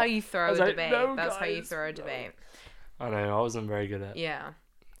 that's how you throw a debate. No, that's guys, how you throw a debate. I know, I wasn't very good at Yeah.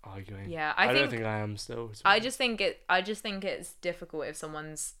 arguing. Yeah, I don't think I am still. I just think it's difficult if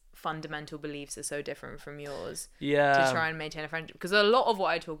someone's fundamental beliefs are so different from yours. Yeah. To try and maintain a friendship, because a lot of what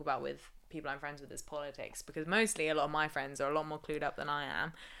I talk about with people I'm friends with is politics, because mostly a lot of my friends are a lot more clued up than I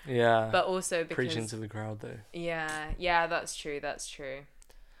am. Yeah. But also because preaching to the crowd though. Yeah, that's true.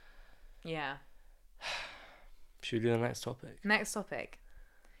 Yeah. Should we do the next topic? Next topic.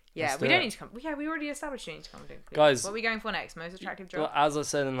 Yeah, Let's we do don't it. need to come. Yeah, we already established we need to come to conclusions. Guys, what are we going for next? Most attractive job? Well, as I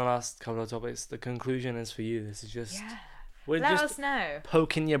said in the last couple of topics, the conclusion is for you. This is just Let us know.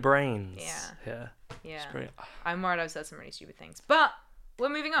 Poking your brains. Yeah. Yeah. I'm worried I've said some really stupid things, but we're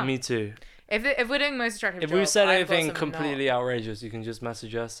moving on. Me too. If we're doing most attractive job, if we've said I've got anything some completely outrageous, you can just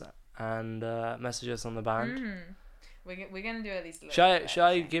message us and message us on the band. We're gonna do at least a little Shall bit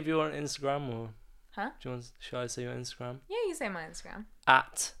I give you an Instagram or? Huh? Shall I say your Instagram? Yeah, you say my Instagram.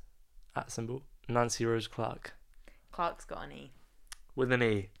 At symbol Nancy Rose Clarke. Clarke's got an E. With an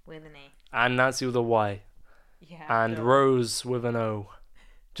E. With an E. And Nancy with a Y. Yeah. And Rose with an O.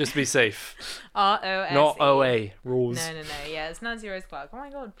 Just be safe. R-O-S-E. Not O-A. Rules. No. Yeah, it's Nancy Rose Clarke. Oh my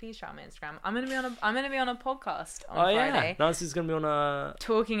god, please shout my Instagram. I'm gonna be on a podcast on Friday. Yeah. Nancy's gonna be on a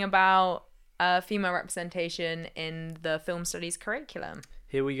talking about female representation in the film studies curriculum.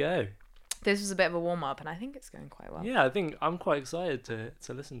 Here we go. This was a bit of a warm up, and I think it's going quite well. Yeah, I think I'm quite excited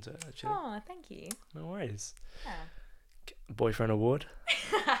to listen to it actually. Oh, thank you. No worries. Yeah. Boyfriend award.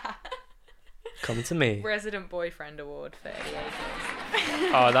 Coming to me. Resident Boyfriend Award for Akers.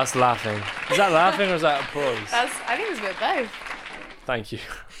 Oh, that's laughing. Is that laughing or is that applause? I think it's a bit both. Thank you.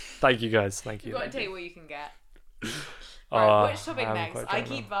 Thank you, guys. Thank you. You've got to take what you can get. Oh, Right, which topic I'm next? quite I drunk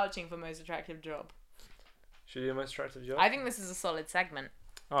keep vouching for most attractive job. Should we do most attractive job? I think this is a solid segment.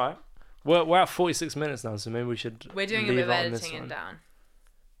 Alright. We're at 46 minutes now, so maybe we should. We're doing a leave bit of it on this editing one. and down.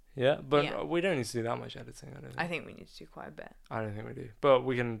 Yeah, but Yeah. we don't need to do that much editing. I don't think. I think we need to do quite a bit. I don't think we do. But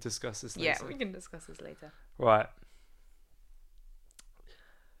we can discuss this later. Yeah, we can discuss this later. Right.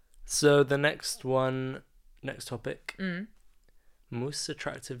 So the next topic. Most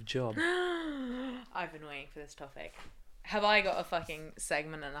attractive job. I've been waiting for this topic. Have I got a fucking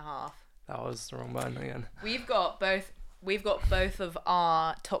segment and a half? That was the wrong button again. We've got both of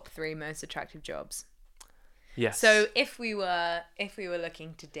our top 3 most attractive jobs. Yes. So if we were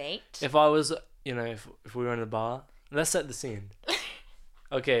looking to date, if I was, if we were in a bar, let's set the scene.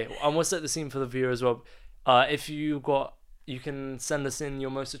 Okay, and we'll set the scene for the viewer as well. If you can send us in your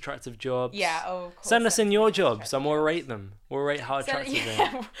most attractive jobs. yeah, of course. Send us in your jobs and we'll rate them. We'll rate how attractive they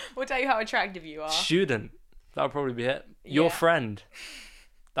are. We'll tell you how attractive you are. Student. That'll probably be it. Your Yeah. friend.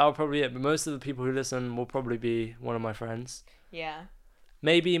 That'll probably be it. But most of the people who listen will probably be one of my friends. Yeah.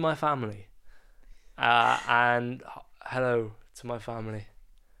 Maybe my family. And hello to my family.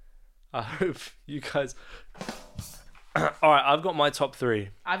 I hope you guys... Alright, I've got my top 3.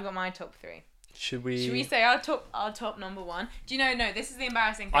 I've got my top 3. Should we say our top number 1? Do you know? No, this is the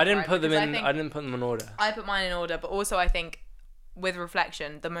embarrassing thing. I didn't right? put them Because in. I didn't put them in order. I put mine in order, but also I think, with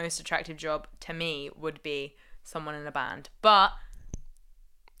reflection, the most attractive job to me would be someone in a band. But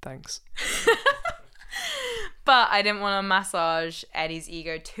Thanks. I didn't want to massage Eddie's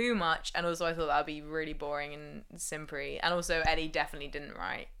ego too much, and also I thought that would be really boring and simpery. And also Eddie definitely didn't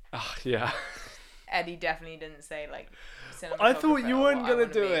write. Oh, yeah. Eddie definitely didn't say like. I thought you weren't gonna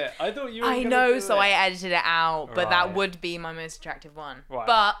do it. it. I thought you. Weren't I gonna know, do so it. I edited it out, but that Right. would be my most attractive one. Right.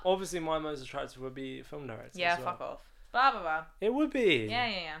 But obviously, my most attractive would be film director. yeah, as well. fuck off. Blah blah blah. It would be.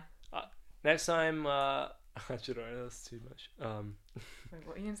 Yeah. Next time, actually, no, that's too much. Wait,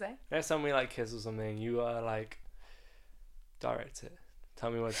 what are you gonna say? Next time we like kiss or something, you like direct it. Tell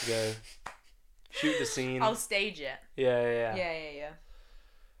me where to go. Shoot the scene. I'll stage it. Yeah. Yeah.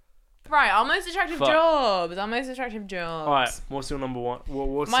 Right, our most attractive Fuck. jobs. Our most attractive jobs. All right. What's your number one?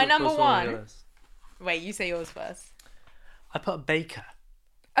 What's My your number first on your one? list? Wait, you say yours first. I put a baker.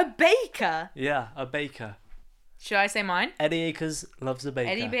 A baker. Yeah, a baker. Should I say mine? Eddie Akers loves a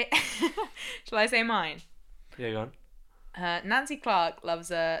baker. Shall I say mine? Yeah, go on. Nancy Clarke loves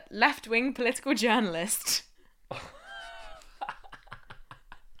a left-wing political journalist.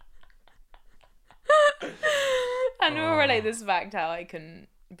 And we'll relate this fact how I can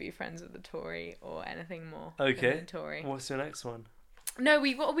be friends with a Tory or anything more than Okay. a Tory. What's your next one? No,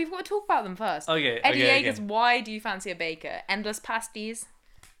 we've got to talk about them first. Okay. Eddie okay, Akers, why do you fancy a baker? Endless pasties.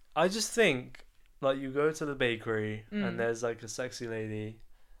 I just think like you go to the bakery Mm. and there's like a sexy lady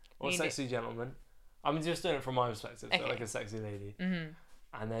or a Need sexy gentleman. I'm just doing it from my perspective, so Okay. like a sexy lady, Mm-hmm.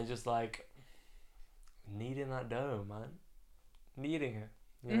 and they're just like kneading that dough, man, kneading it,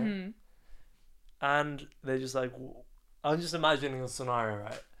 you know? Mm-hmm. And they're just like, I'm just imagining a scenario,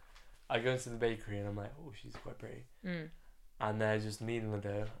 right? I go into the bakery and I'm like, oh, she's quite pretty, and they're just kneading the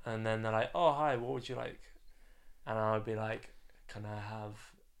dough, and then they're like, oh, hi, what would you like? And I would be like, can I have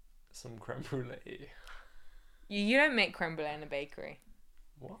some creme brulee? You don't make creme brulee in a bakery.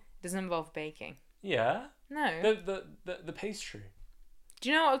 What? Doesn't involve baking. Yeah. No. The pastry. Do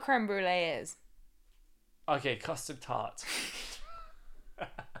you know what a creme brulee is? Okay, custard tart.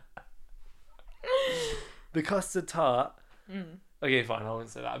 The custard tart. Okay, fine. I won't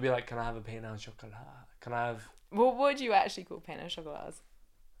say that. I'd be like, can I have a pain au chocolat? Can I have What would you actually call pain au chocolat?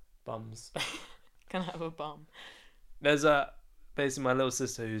 bums? Can I have a bum? There's basically my little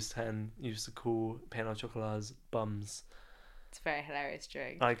sister who's 10 used to call pain au chocolats bums, It's a very hilarious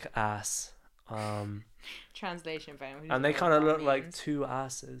joke. like ass. Translation for anyone who And they doesn't kind know of what look that like means. 2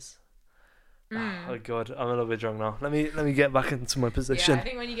 asses. Mm. Oh god, I'm a little bit drunk now. Let me get back into my position. Yeah, I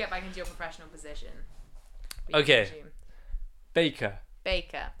think when you get back into your professional position. we Okay. can resume. Baker.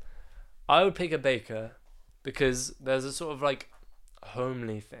 Baker. I would pick a baker because there's a sort of like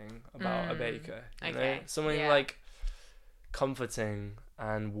homely thing about a baker. You know? Okay, Something yeah. like comforting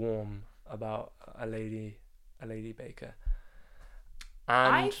and warm about a lady baker.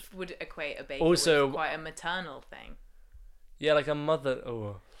 And I would equate a baker also- with quite a maternal thing. yeah, like a mother.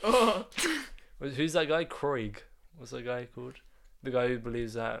 Oh, Oh. who's that guy? Kroig. What's that guy called? The guy who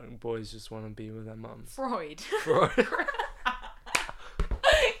believes that boys just want to be with their mums. Freud. Freud.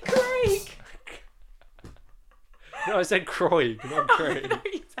 Craig. No, I said Kroig, not Craig. No,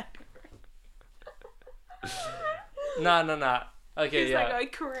 you said No. Okay, He's yeah. like, I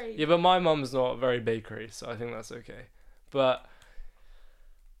crave. Yeah, but my mum's not very bakery, so I think that's okay. But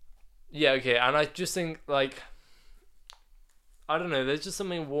yeah, okay, and I just think like I don't know, there's just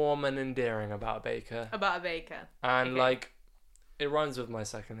something warm and endearing about a baker. About a baker. And Okay. like it rhymes with my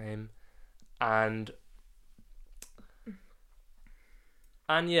second name. And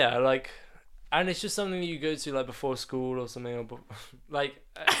yeah, like and it's just something that you go to like before school or something or like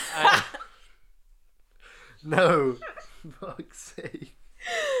no, for fuck's sake.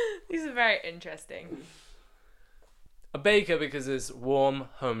 These are very interesting. A baker because it's warm,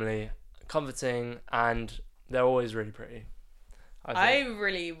 homely, comforting, and they're always really pretty. I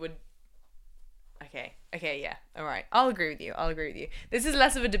really would. Okay, yeah. All right. I'll agree with you. This is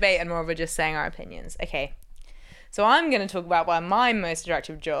less of a debate and more of a just saying our opinions. Okay. So I'm going to talk about why my most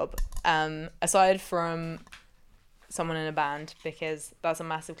attractive job, aside from someone in a band, because that's a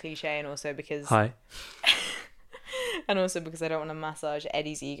massive cliche, and also because Hi. and also because I don't want to massage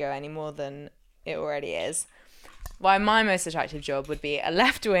Eddie's ego any more than it already is. Why my most attractive job would be a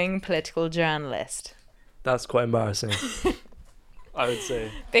left-wing political journalist. That's quite embarrassing. I would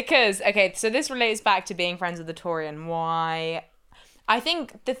say. Because, okay, so this relates back to being friends with the Tory and why... I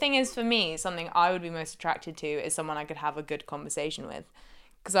think the thing is, for me, something I would be most attracted to is someone I could have a good conversation with.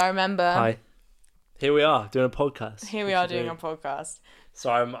 Because I remember... Hi. Here we are, doing a podcast. Here we are doing a podcast.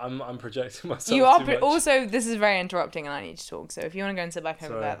 Sorry, I'm projecting myself You are too much. also, this is very interrupting and I need to talk. So if you want to go and sit back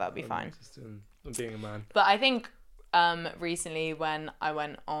over Sorry, there, that'd be fine. I'm being a man. But I think recently when I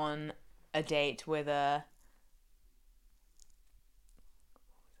went on a date with a...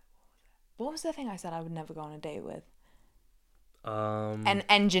 What was the thing I said I would never go on a date with? An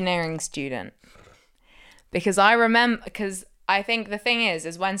engineering student. Because I think the thing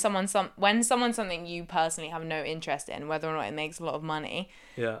is when someone's something you personally have no interest in, whether or not it makes a lot of money.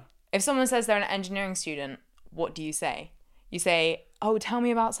 Yeah. If someone says they're an engineering student, what do you say? You say, "Oh, tell me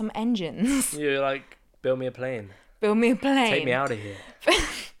about some engines." You're like, build me a plane. Build me a plane. Take me out of here.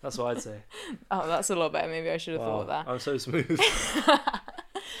 That's what I'd say. Oh, that's a lot better. Maybe I should have thought of that. I'm so smooth.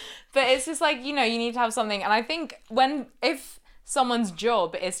 But it's just like, you need to have something. And I think if someone's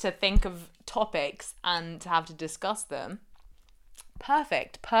job is to think of topics and to have to discuss them,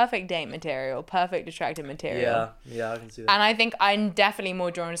 perfect date material, perfect attractive material. Yeah, I can see that. And I think I'm definitely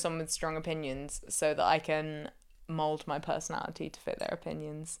more drawn to someone with strong opinions so that I can mold my personality to fit their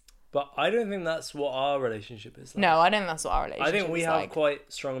opinions. But I don't think that's what our relationship is like. No, I don't think that's what our relationship is like. I think we have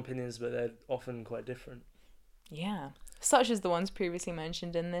quite strong opinions, but they're often quite different. Yeah. Such as the ones previously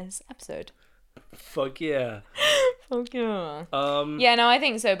mentioned in this episode. Fuck yeah. Fuck yeah. Yeah, no, I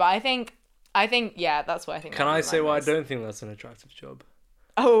think so, but I think, yeah, that's what I think. Can I say why I don't think that's an attractive job?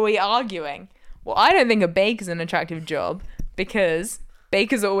 Oh, are we arguing? Well, I don't think a baker's an attractive job because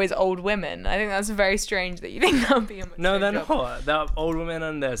bakers are always old women. I think that's very strange that you think that would be a No, they're job. not. They're old women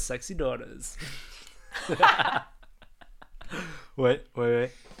and their sexy daughters. Wait.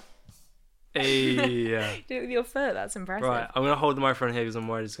 Hey, yeah. Do it with your foot. That's impressive. Right, I'm gonna hold the microphone here because I'm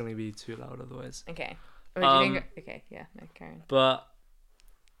worried it's gonna be too loud otherwise. Okay. Or do you think... Okay, yeah, no, carry on. But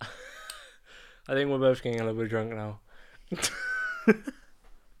I think we're both getting a little bit drunk now.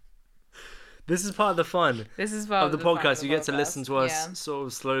 This is part of the fun. This is part of the podcast. You get to listen to us sort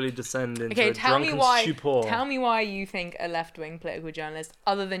of slowly descend into a drunken stupor. Tell me why you think a left-wing political journalist,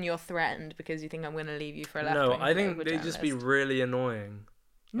 other than you're threatened because you think I'm going to leave you for a left-wing No, I think political they'd just be really annoying.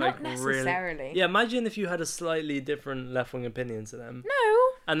 Not necessarily. Really... Yeah, imagine if you had a slightly different left-wing opinion to them. No.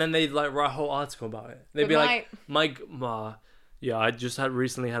 And then they'd like write a whole article about it. They'd be like, yeah, I just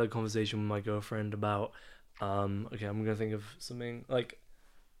recently had a conversation with my girlfriend about, okay, I'm gonna think of something like,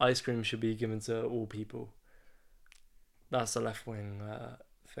 ice cream should be given to all people. That's a left-wing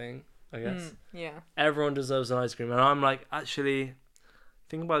thing, I guess. Yeah. Everyone deserves an ice cream, and I'm like, actually,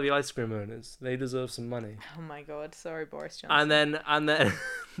 think about the ice cream owners. They deserve some money. Oh my god, sorry, Boris Johnson.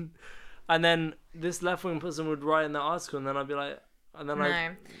 And then this left-wing person would write in that article, and then I'd be like,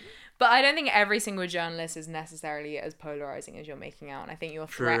 But I don't think every single journalist is necessarily as polarizing as you're making out. And I think you're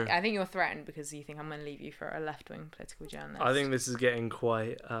threatened because you think I'm going to leave you for a left-wing political journalist. I think this is getting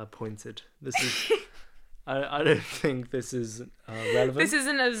quite pointed. This is. I don't think this is relevant. This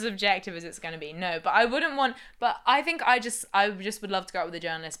isn't as objective as it's going to be. No, but I wouldn't want. But I think I just would love to go out with a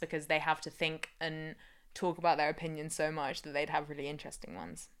journalist because they have to think and talk about their opinions so much that they'd have really interesting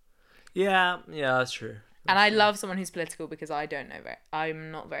ones. Yeah, that's true. And I love someone who's political because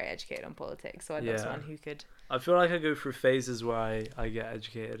I'm not very educated on politics, so I love someone who could... I feel like I go through phases where I get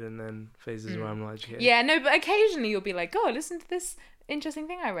educated and then phases where I'm not educated. Yeah, no, but occasionally you'll be like, oh, listen to this interesting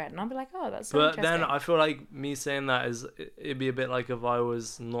thing I read. And I'll be like, oh, that's so interesting. But then I feel like me saying that it'd be a bit like if I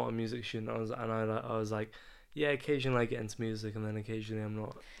was not a music student I was like, Yeah, occasionally I get into music, and then occasionally I'm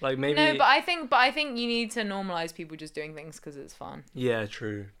not. Like maybe. No, but I think you need to normalize people just doing things because it's fun. Yeah,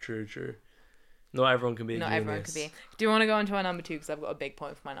 true. Not everyone can be. Not a genius. everyone could be. Do you want to go on to our number 2? Because I've got a big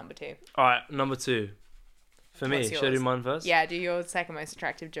point for my number 2. All right, number 2. For me, What's should I do yours? mine first? Yeah, do your second most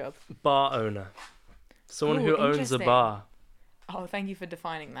attractive job. Bar owner. Someone Ooh, who owns a interesting. bar. Oh, thank you for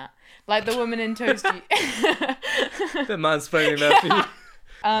defining that. Like the woman in Toast. Bit mansplaining there for you.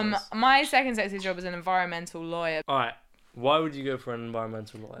 Nice. My second sexiest job is an environmental lawyer. All right. Why would you go for an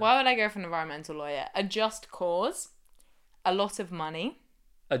environmental lawyer? Why would I go for an environmental lawyer? A just cause, a lot of money.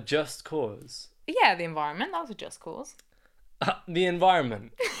 A just cause. Yeah, the environment. That was a just cause. The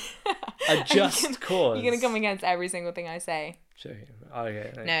environment. A just cause. You're gonna come against every single thing I say. Joking.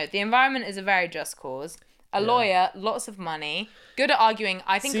 Okay. No, the environment is a very just cause. A lawyer, lots of money, good at arguing.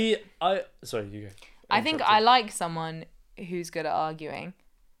 I think. Sorry, you go. I think I like someone who's good at arguing.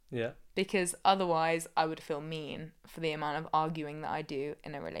 Yeah. Because otherwise, I would feel mean for the amount of arguing that I do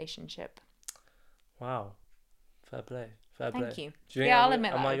in a relationship. Wow. Fair play. Thank you. Do you think Yeah, I'll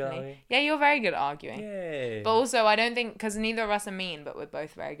admit that am I good at openly. arguing? Yeah, you're very good at arguing. Yay. But also, I don't think, because neither of us are mean, but we're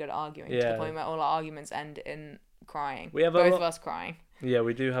both very good at arguing. To Yeah. the point where all our arguments end in crying. We have both of us crying. Yeah,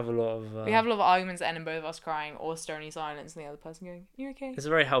 we do have a lot of. We have a lot of arguments that end in both of us crying or stony silence and the other person going, "You okay?" It's a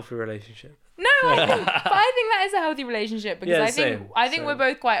very healthy relationship. No, but I think that is a healthy relationship because Yeah, I think same. we're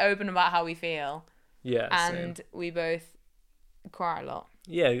both quite open about how we feel Yeah. and Same. we both cry a lot.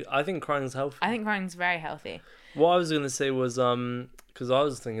 Yeah, I think crying's healthy. I think crying's very healthy. What I was gonna say was because I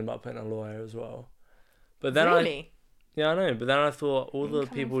was thinking about putting a lawyer as well, but then Really? I know, but then I thought all You're the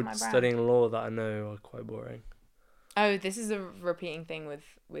coming people for my brand. studying law that I know are quite boring. Oh, this is a repeating thing with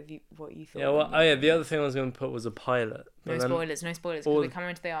you, what you thought. Yeah, well, the other thing I was gonna put was a pilot. No but then- spoilers, because we're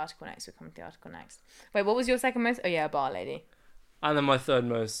coming to the article next. Wait, what was your second most? Oh yeah, a bar lady. And then my third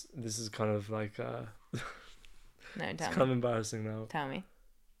most. This is kind of like No, it's tell kind me. of embarrassing now. Tell me.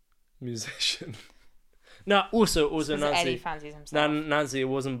 Musician. No, also Because Eddie Nancy. fancies himself. Nancy, it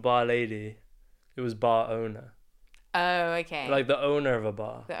wasn't bar lady, it was bar owner. Oh, okay. Like the owner of a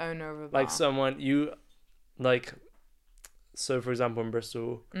bar. the owner of a bar. Like someone you, like. So, for example, in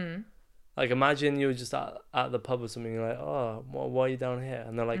Bristol, like imagine you're just at the pub or something. You're like, oh, why are you down here?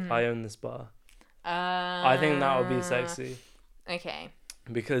 And they're like, I own this bar. I think that would be sexy Okay.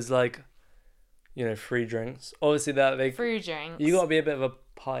 because, like, you know, free drinks. Obviously, that they Free drinks. you gotta be a bit of a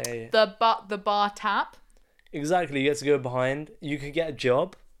pie. The bar tap. Exactly, you get to go behind. You could get a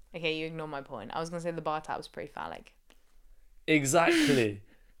job. Okay, you ignore my point. I was gonna say the bar tap was pretty phallic. Exactly.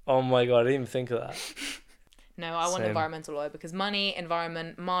 Oh my god, I didn't even think of that. No, I want Same. environmental lawyer because money,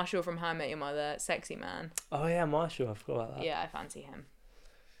 environment, Marshall from How I Met Your Mother, sexy man. Oh yeah, Marshall, I forgot about that. Yeah, I fancy him.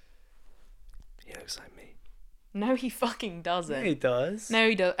 He looks like me. No, he fucking doesn't. Yeah, he does. No,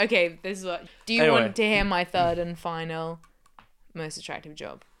 he does. Okay, this is what. Do you Anyway. want to hear my third and final most attractive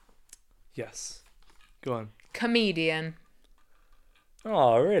job? Yes. Go on. Comedian.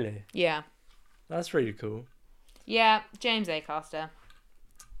 Oh, really? Yeah. That's really cool. Yeah, James Acaster.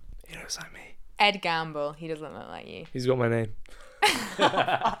 He looks like me. Ed Gamble. He doesn't look like you. He's got my name.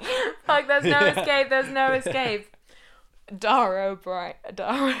 Fuck, there's no escape. There's no escape. Dara O'Brien.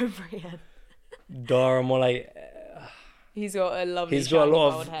 Dara, more like. He's got a lovely. He's got a shiny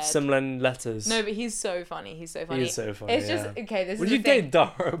lot bald of head. similar letters. No, but he's so funny. He's so funny. He's so funny. It's yeah. just okay. This Would is you the thing. date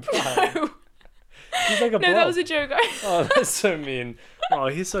Dara O'Brien? He's like a No, that blob. was a joke. Oh, that's so mean. Oh,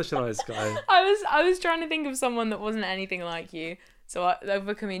 he's such a nice guy. I was trying to think of someone that wasn't anything like you. So of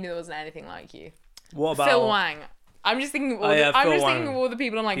a comedian that wasn't anything like you. What about Phil Wang. I'm just thinking of all thinking of all the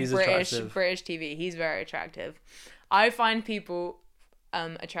people on like He's British attractive. British TV. He's very attractive. I find people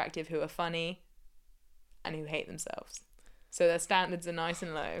attractive who are funny and who hate themselves. So their standards are nice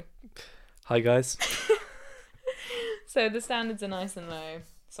and low. Hi guys. So the standards are nice and low.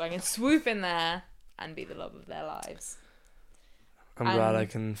 So I can swoop in there and be the love of their lives. I'm glad I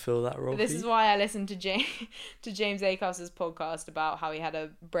can fill that role. This for is you. why I listened to James Acaster's podcast about how he had a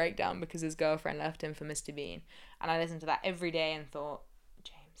breakdown because his girlfriend left him for Mr. Bean. And I listened to that every day and thought,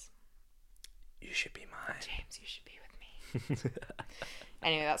 James, you should be mine. James, you should be with me.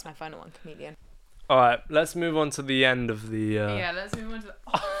 Anyway, that's my final one, comedian. All right, let's move on to the end of the. Yeah, let's move on to the...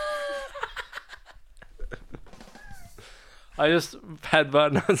 I just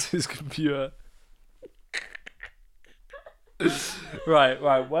headbutt Nancy's computer. Right.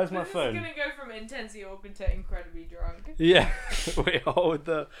 Where's my phone? This is going to go from intensely awkward to incredibly drunk. Yeah. Wait. Hold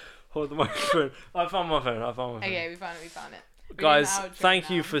the microphone. I found my phone. Okay, we found it. We're Guys, doing the outro thank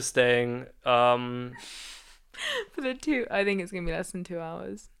now. you for staying. For the 2, I think it's going to be less than 2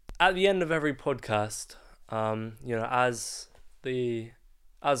 hours. At the end of every podcast, you know, as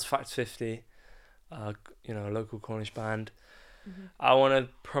Fact 50, you a local Cornish band. Mm-hmm. I want to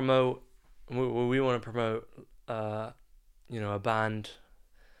promote. We want to promote. A band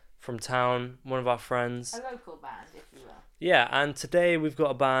from town. One of our friends. A local band, if you will. Yeah, and today we've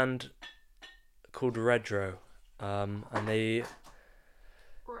got a band called Redrø, and they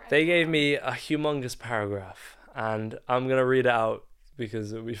gave me a humongous paragraph, and I'm gonna read it out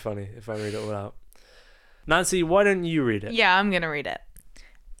because it would be funny if I read it all out. Nancy, why don't you read it? Yeah, I'm gonna read it.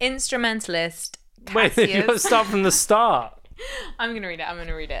 Instrumentalist Wait, you gotta start from the start. I'm gonna read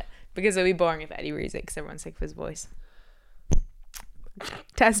it because it'll be boring if Eddie reads it because everyone's sick of his voice.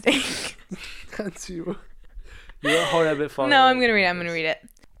 Testing. Nancy, you gotta hold it a bit farther. No, I'm gonna read it.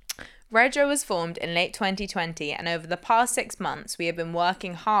 Redrø was formed in late 2020, and over the past 6 months, we have been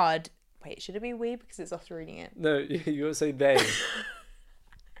working hard. Wait, should it be we because it's after reading it? No, you gotta say they.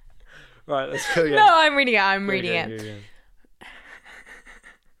 Right, let's go again. No, I'm reading it. I'm reading it.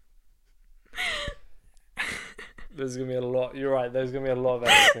 There's gonna be a lot. You're right. There's gonna be a lot of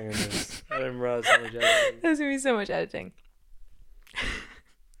editing in this. I didn't realize how much editing. There's gonna be so much editing.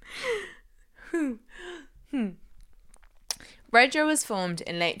 Redrø was formed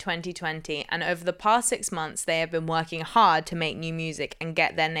in late 2020, and over the past 6 months, they have been working hard to make new music and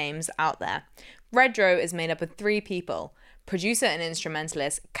get their names out there. Redrø is made up of 3 people: producer and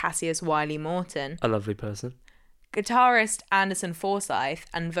instrumentalist Cassius Wiley Morton, a lovely person, guitarist Anderson Forsyth,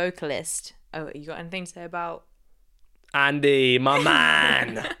 and vocalist. Oh, you got anything to say about Andy, my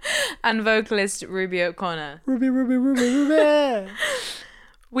man? And vocalist Ruby O'Connor. Ruby.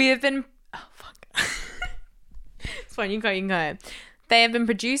 We have been. Oh fuck. It's fine. You can go. They have been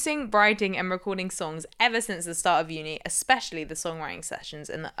producing, writing, and recording songs ever since the start of uni, especially the songwriting sessions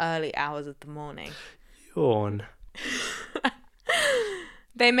in the early hours of the morning. Yawn.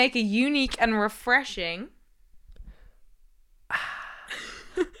 They make a unique and refreshing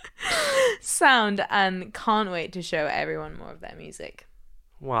sound and can't wait to show everyone more of their music.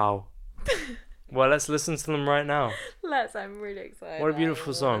 Wow. Well, let's listen to them right now. I'm really excited. What a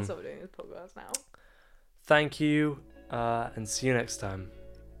beautiful song. Stop doing this podcast now. Thank you, and see you next time.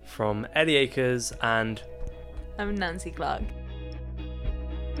 From Eddie Akers and... I'm Nancy Clarke.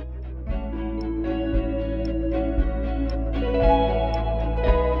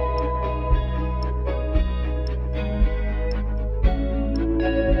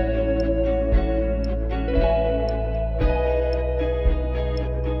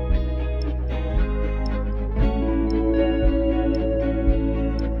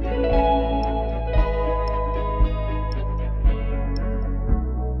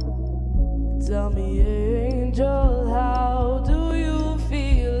 Tell me, angel, how do you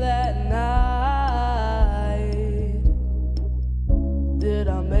feel at night? Did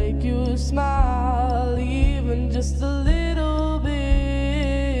I make you smile even just a little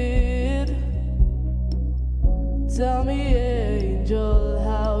bit? Tell me, angel,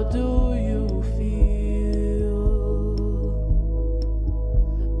 how do you feel?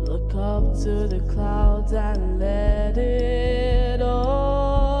 Look up to the clouds and